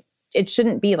it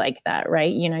shouldn't be like that,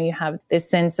 right? You have this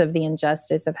sense of the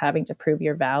injustice of having to prove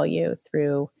your value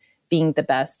through being the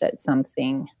best at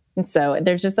something. And so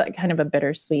there's just a kind of a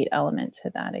bittersweet element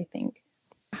to that, I think.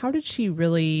 How did she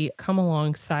really come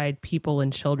alongside people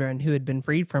and children who had been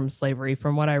freed from slavery?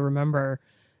 From what I remember,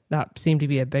 that seemed to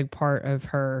be a big part of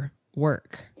her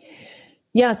work.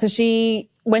 Yeah, so she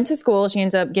went to school. She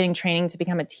ends up getting training to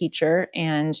become a teacher,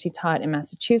 and she taught in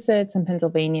Massachusetts and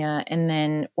Pennsylvania. And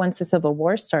then once the Civil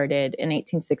War started in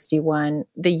 1861,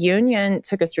 the Union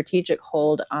took a strategic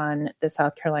hold on the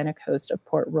South Carolina coast of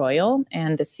Port Royal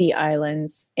and the Sea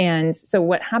Islands. And so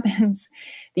what happens,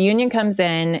 the Union comes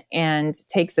in and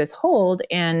takes this hold,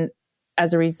 and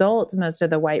as a result, most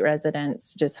of the white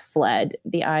residents just fled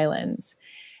the islands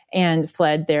and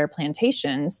fled their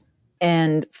plantations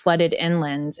and flooded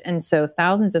inland. And so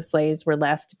thousands of slaves were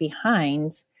left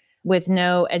behind with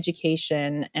no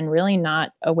education and really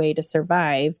not a way to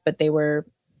survive, but they were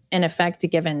in effect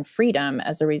given freedom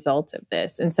as a result of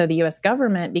this. And so the US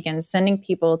government began sending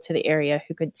people to the area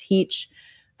who could teach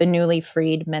the newly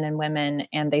freed men and women,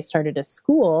 and they started a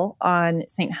school on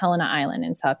St. Helena Island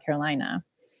in South Carolina.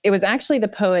 It was actually the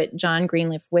poet John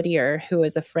Greenleaf Whittier, who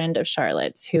was a friend of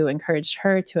Charlotte's, who encouraged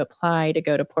her to apply to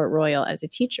go to Port Royal as a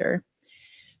teacher.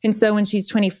 And so when she's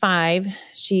 25,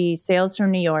 she sails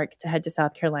from New York to head to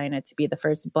South Carolina to be the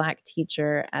first Black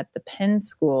teacher at the Penn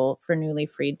School for newly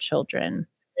freed children.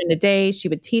 In the day, she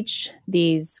would teach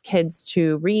these kids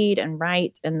to read and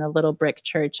write in the little brick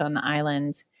church on the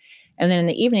island. And then in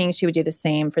the evening, she would do the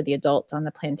same for the adults on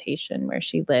the plantation where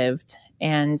she lived.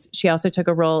 And she also took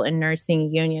a role in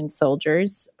nursing Union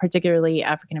soldiers, particularly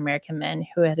African-American men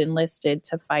who had enlisted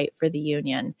to fight for the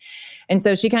Union. And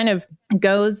so she kind of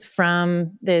goes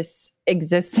from this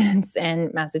existence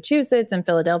in Massachusetts and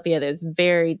Philadelphia that is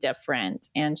very different.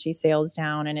 And she sails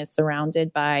down and is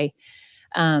surrounded by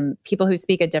people who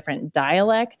speak a different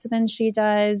dialect than she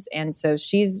does. And so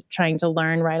she's trying to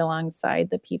learn right alongside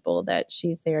the people that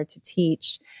she's there to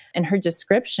teach. And her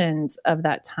descriptions of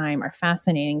that time are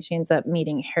fascinating. She ends up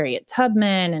meeting Harriet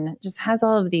Tubman and just has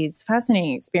all of these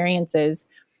fascinating experiences.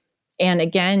 And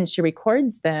again, she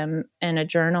records them in a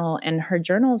journal, and her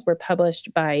journals were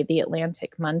published by the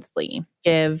Atlantic Monthly,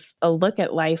 give a look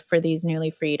at life for these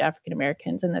newly freed African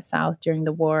Americans in the South during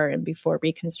the war and before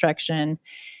Reconstruction.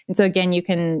 And so again, you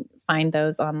can find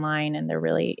those online, and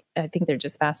I think they're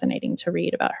just fascinating to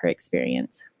read about her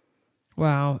experience.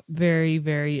 Wow. Very,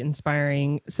 very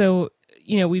inspiring. So,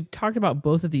 we've talked about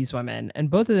both of these women,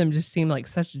 and both of them just seem like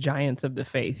such giants of the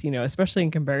faith, especially in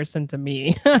comparison to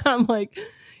me. I'm like,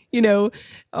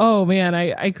 oh man,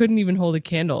 I couldn't even hold a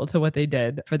candle to what they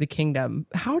did for the kingdom.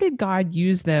 How did God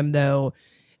use them, though,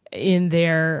 in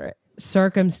their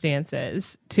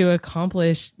circumstances to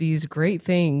accomplish these great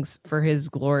things for his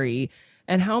glory?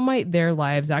 And how might their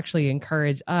lives actually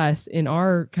encourage us in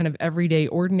our kind of everyday,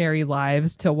 ordinary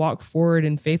lives to walk forward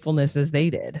in faithfulness as they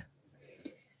did?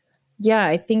 Yeah,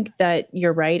 I think that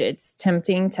you're right. It's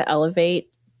tempting to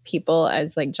elevate people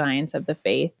as like giants of the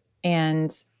faith.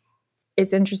 And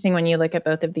it's interesting when you look at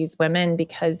both of these women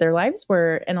because their lives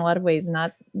were in a lot of ways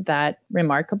not that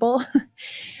remarkable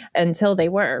until they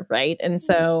were, right? And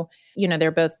so,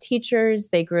 they're both teachers.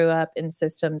 They grew up in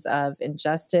systems of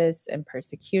injustice and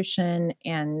persecution.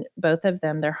 And both of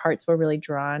them, their hearts were really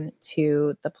drawn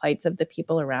to the plights of the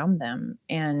people around them.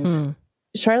 And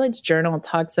Charlotte's journal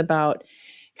talks about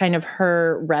kind of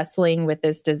her wrestling with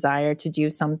this desire to do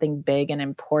something big and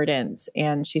important.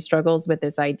 And she struggles with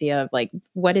this idea of like,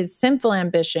 what is sinful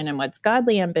ambition and what's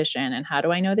godly ambition? And how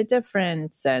do I know the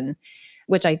difference? And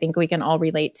which I think we can all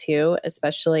relate to,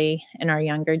 especially in our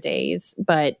younger days.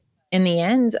 But in the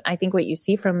end, I think what you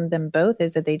see from them both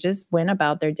is that they just went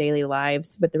about their daily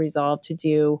lives with the resolve to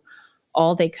do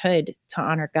all they could to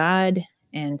honor God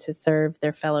and to serve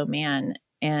their fellow man.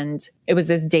 And it was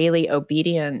this daily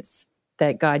obedience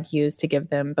that God used to give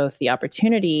them both the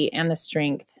opportunity and the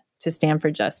strength to stand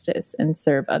for justice and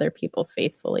serve other people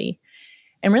faithfully.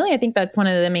 And really, I think that's one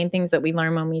of the main things that we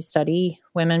learn when we study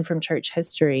women from church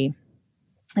history,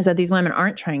 is that these women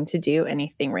aren't trying to do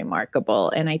anything remarkable.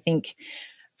 And I think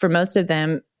for most of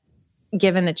them,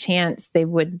 given the chance, they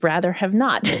would rather have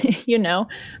not.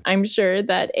 I'm sure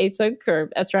that Asa or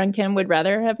Esther Kim would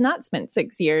rather have not spent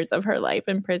 6 years of her life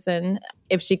in prison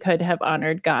if she could have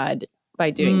honored God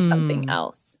by doing something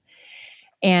else.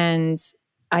 And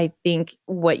I think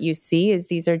what you see is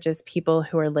these are just people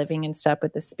who are living in step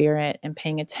with the Spirit and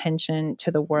paying attention to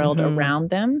the world around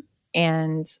them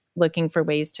and looking for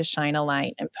ways to shine a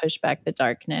light and push back the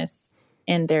darkness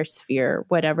in their sphere,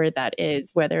 whatever that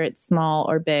is, whether it's small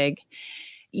or big.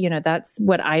 That's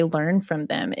what I learned from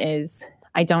them is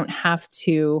I don't have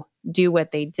to do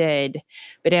what they did,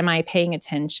 but am I paying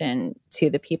attention to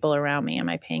the people around me? Am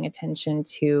I paying attention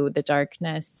to the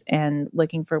darkness and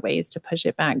looking for ways to push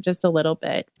it back just a little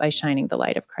bit by shining the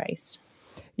light of Christ?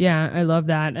 Yeah, I love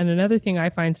that. And another thing I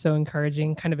find so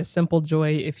encouraging, kind of a simple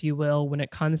joy, if you will, when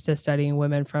it comes to studying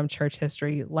women from church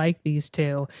history like these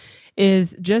two,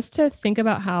 is just to think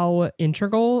about how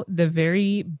integral the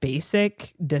very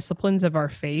basic disciplines of our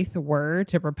faith were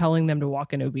to propelling them to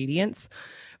walk in obedience.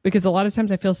 Because a lot of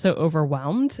times I feel so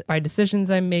overwhelmed by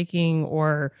decisions I'm making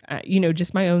or,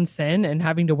 just my own sin and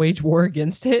having to wage war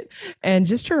against it. And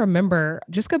just to remember,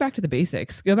 just go back to the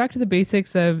basics. Go back to the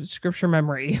basics of scripture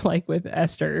memory, like with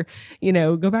Esther.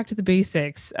 Go back to the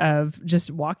basics of just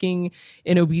walking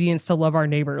in obedience to love our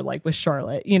neighbor, like with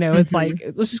Charlotte. It's like,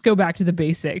 let's just go back to the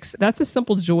basics. That's a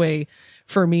simple joy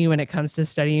for me when it comes to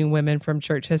studying women from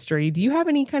church history. Do you have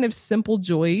any kind of simple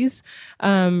joys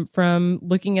from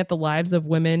looking at the lives of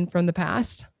women from the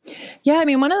past? Yeah, I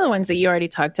mean, one of the ones that you already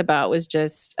talked about was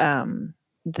just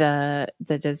the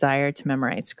desire to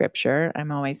memorize scripture.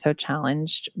 I'm always so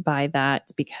challenged by that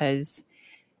because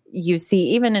you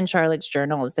see, even in Charlotte's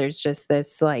journals, there's just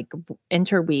this like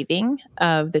interweaving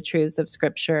of the truths of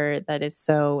scripture that is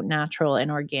so natural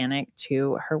and organic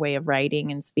to her way of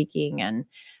writing and speaking. And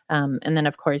then,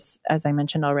 of course, as I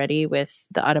mentioned already, with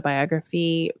the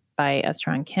autobiography by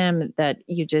Esther Kim, that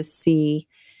you just see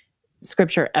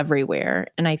scripture everywhere.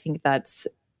 And I think that's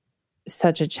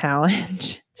such a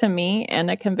challenge to me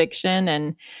and a conviction.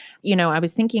 And, I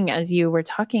was thinking as you were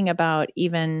talking about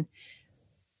even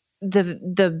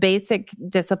the basic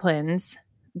disciplines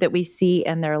that we see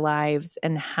in their lives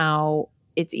and how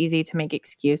it's easy to make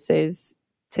excuses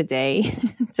today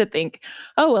to think,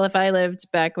 oh, well, if I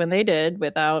lived back when they did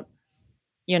without,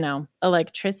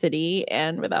 electricity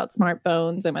and without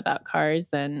smartphones and without cars,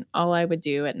 then all I would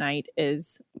do at night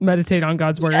is meditate on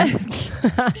God's word. Yes.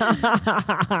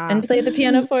 And play the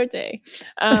pianoforte.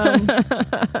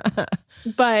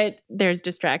 But there's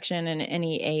distraction in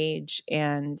any age,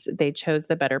 and they chose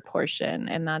the better portion.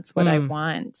 And that's what I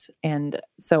want. And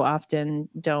so often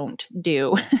don't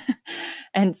do.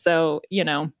 And so,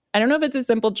 I don't know if it's a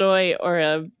simple joy or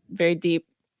a very deep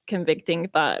convicting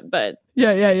thought, but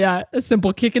yeah, a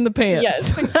simple kick in the pants.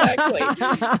 Yes, exactly.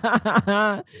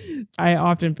 I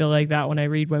often feel like that when I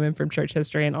read women from church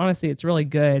history, and honestly, it's really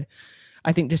good,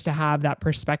 I think, just to have that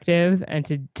perspective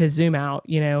and to zoom out,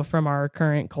 from our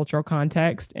current cultural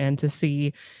context and to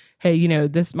see, hey,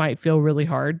 this might feel really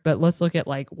hard, but let's look at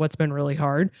like what's been really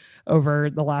hard over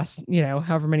the last,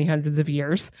 however many hundreds of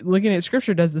years. Looking at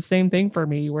scripture does the same thing for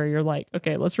me, where you're like,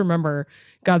 okay, let's remember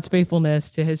God's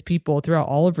faithfulness to his people throughout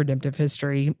all of redemptive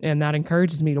history. And that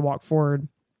encourages me to walk forward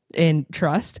in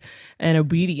trust and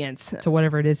obedience to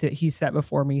whatever it is that he set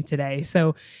before me today.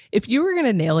 So if you were going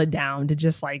to nail it down to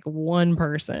just like one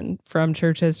person from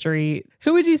church history,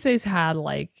 who would you say has had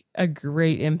like a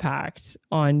great impact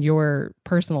on your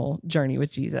personal journey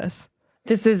with Jesus?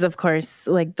 This is, of course,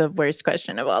 like the worst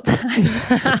question of all time.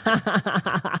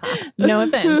 No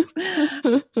offense.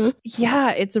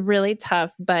 Yeah, it's really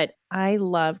tough, but I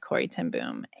love Corrie ten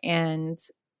Boom, and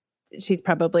she's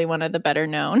probably one of the better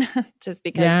known just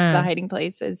because The Hiding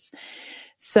Place is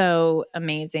so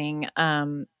amazing.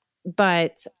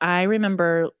 But I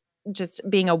remember just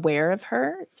being aware of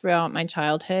her throughout my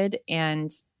childhood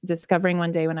and discovering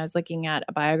one day when I was looking at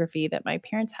a biography that my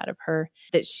parents had of her,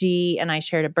 that she and I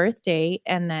shared a birthday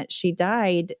and that she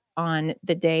died on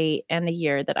the day and the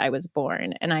year that I was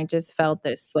born. And I just felt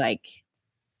this like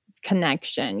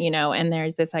connection, and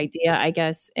there's this idea, I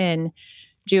guess, in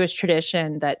Jewish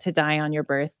tradition that to die on your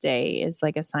birthday is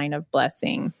like a sign of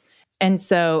blessing. And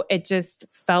so it just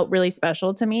felt really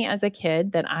special to me as a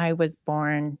kid that I was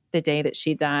born the day that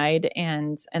she died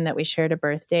and that we shared a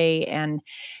birthday. And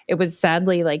it was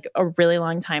sadly like a really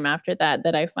long time after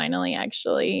that I finally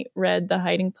actually read The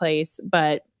Hiding Place.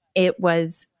 But it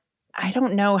was I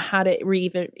don't know how to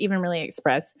even really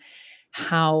express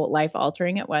how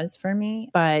life-altering it was for me.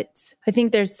 But I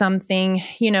think there's something,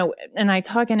 and I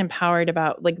talk in Empowered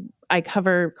about, like, I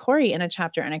cover Corey in a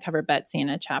chapter and I cover Betsy in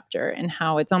a chapter, and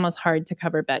how it's almost hard to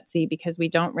cover Betsy because we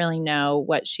don't really know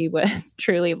what she was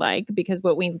truly like, because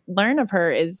what we learn of her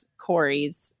is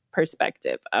Corey's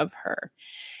perspective of her.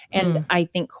 And I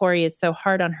think Corey is so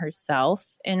hard on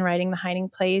herself in writing The Hiding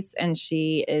Place, and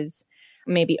she is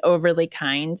maybe overly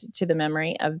kind to the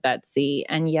memory of Betsy.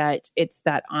 And yet it's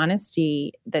that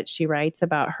honesty that she writes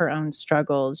about her own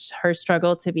struggles, her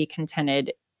struggle to be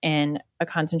contented in a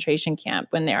concentration camp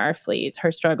when there are fleas,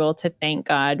 her struggle to thank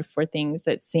God for things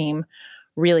that seem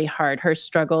really hard, her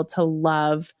struggle to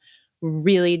love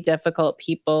really difficult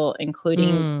people,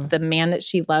 including the man that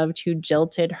she loved who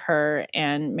jilted her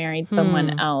and married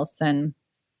someone else. And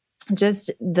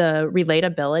just the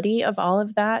relatability of all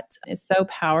of that is so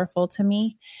powerful to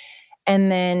me.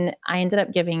 And then I ended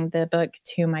up giving the book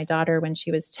to my daughter when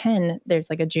she was 10. There's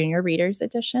like a junior reader's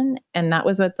edition. And that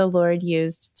was what the Lord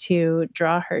used to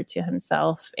draw her to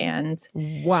himself. And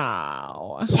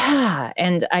wow. Yeah.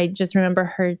 And I just remember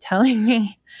her telling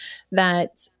me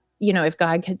that, if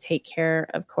God could take care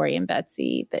of Corey and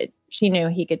Betsy, that she knew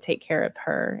he could take care of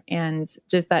her. And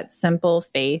just that simple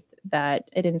faith that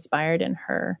it inspired in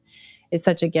her is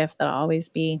such a gift that I'll always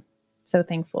be so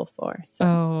thankful for. So.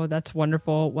 Oh, that's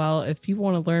wonderful. Well, if people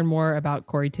want to learn more about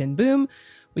Corrie ten Boom,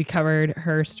 we covered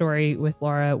her story with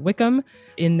Laura Wickham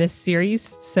in this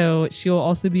series, so she will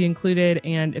also be included.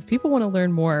 And if people want to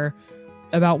learn more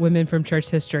about women from church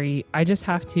history, I just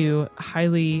have to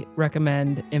highly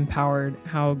recommend Empowered,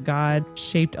 How God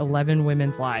Shaped 11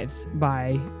 Women's Lives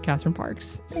by Catherine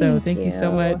Parks. So thank you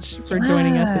so much for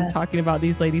joining us and talking about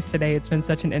these ladies today. It's been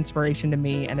such an inspiration to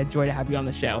me and a joy to have you on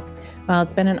the show. Well,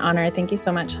 it's been an honor. Thank you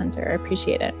so much, Hunter. I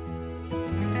appreciate it.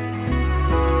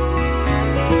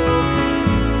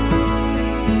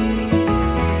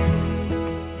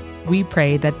 We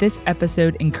pray that this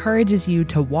episode encourages you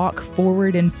to walk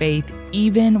forward in faith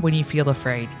even when you feel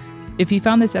afraid. If you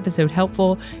found this episode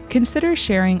helpful, consider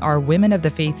sharing our Women of the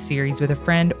Faith series with a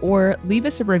friend, or leave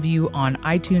us a review on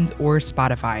iTunes or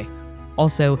Spotify.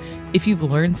 Also, if you've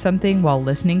learned something while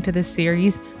listening to this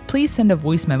series, please send a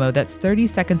voice memo that's 30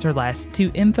 seconds or less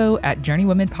to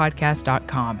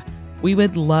info@journeywomenpodcast.com. We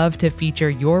would love to feature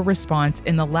your response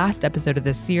in the last episode of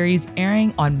this series,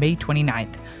 airing on May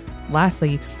 29th.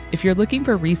 Lastly, if you're looking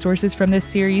for resources from this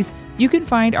series, you can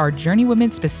find our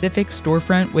Journeywomen specific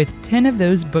storefront with 10 of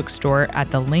those bookstore at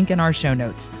the link in our show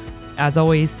notes. As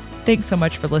always, thanks so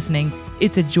much for listening.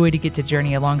 It's a joy to get to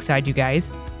journey alongside you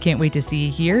guys. Can't wait to see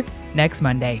you here next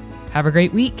Monday. Have a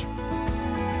great week.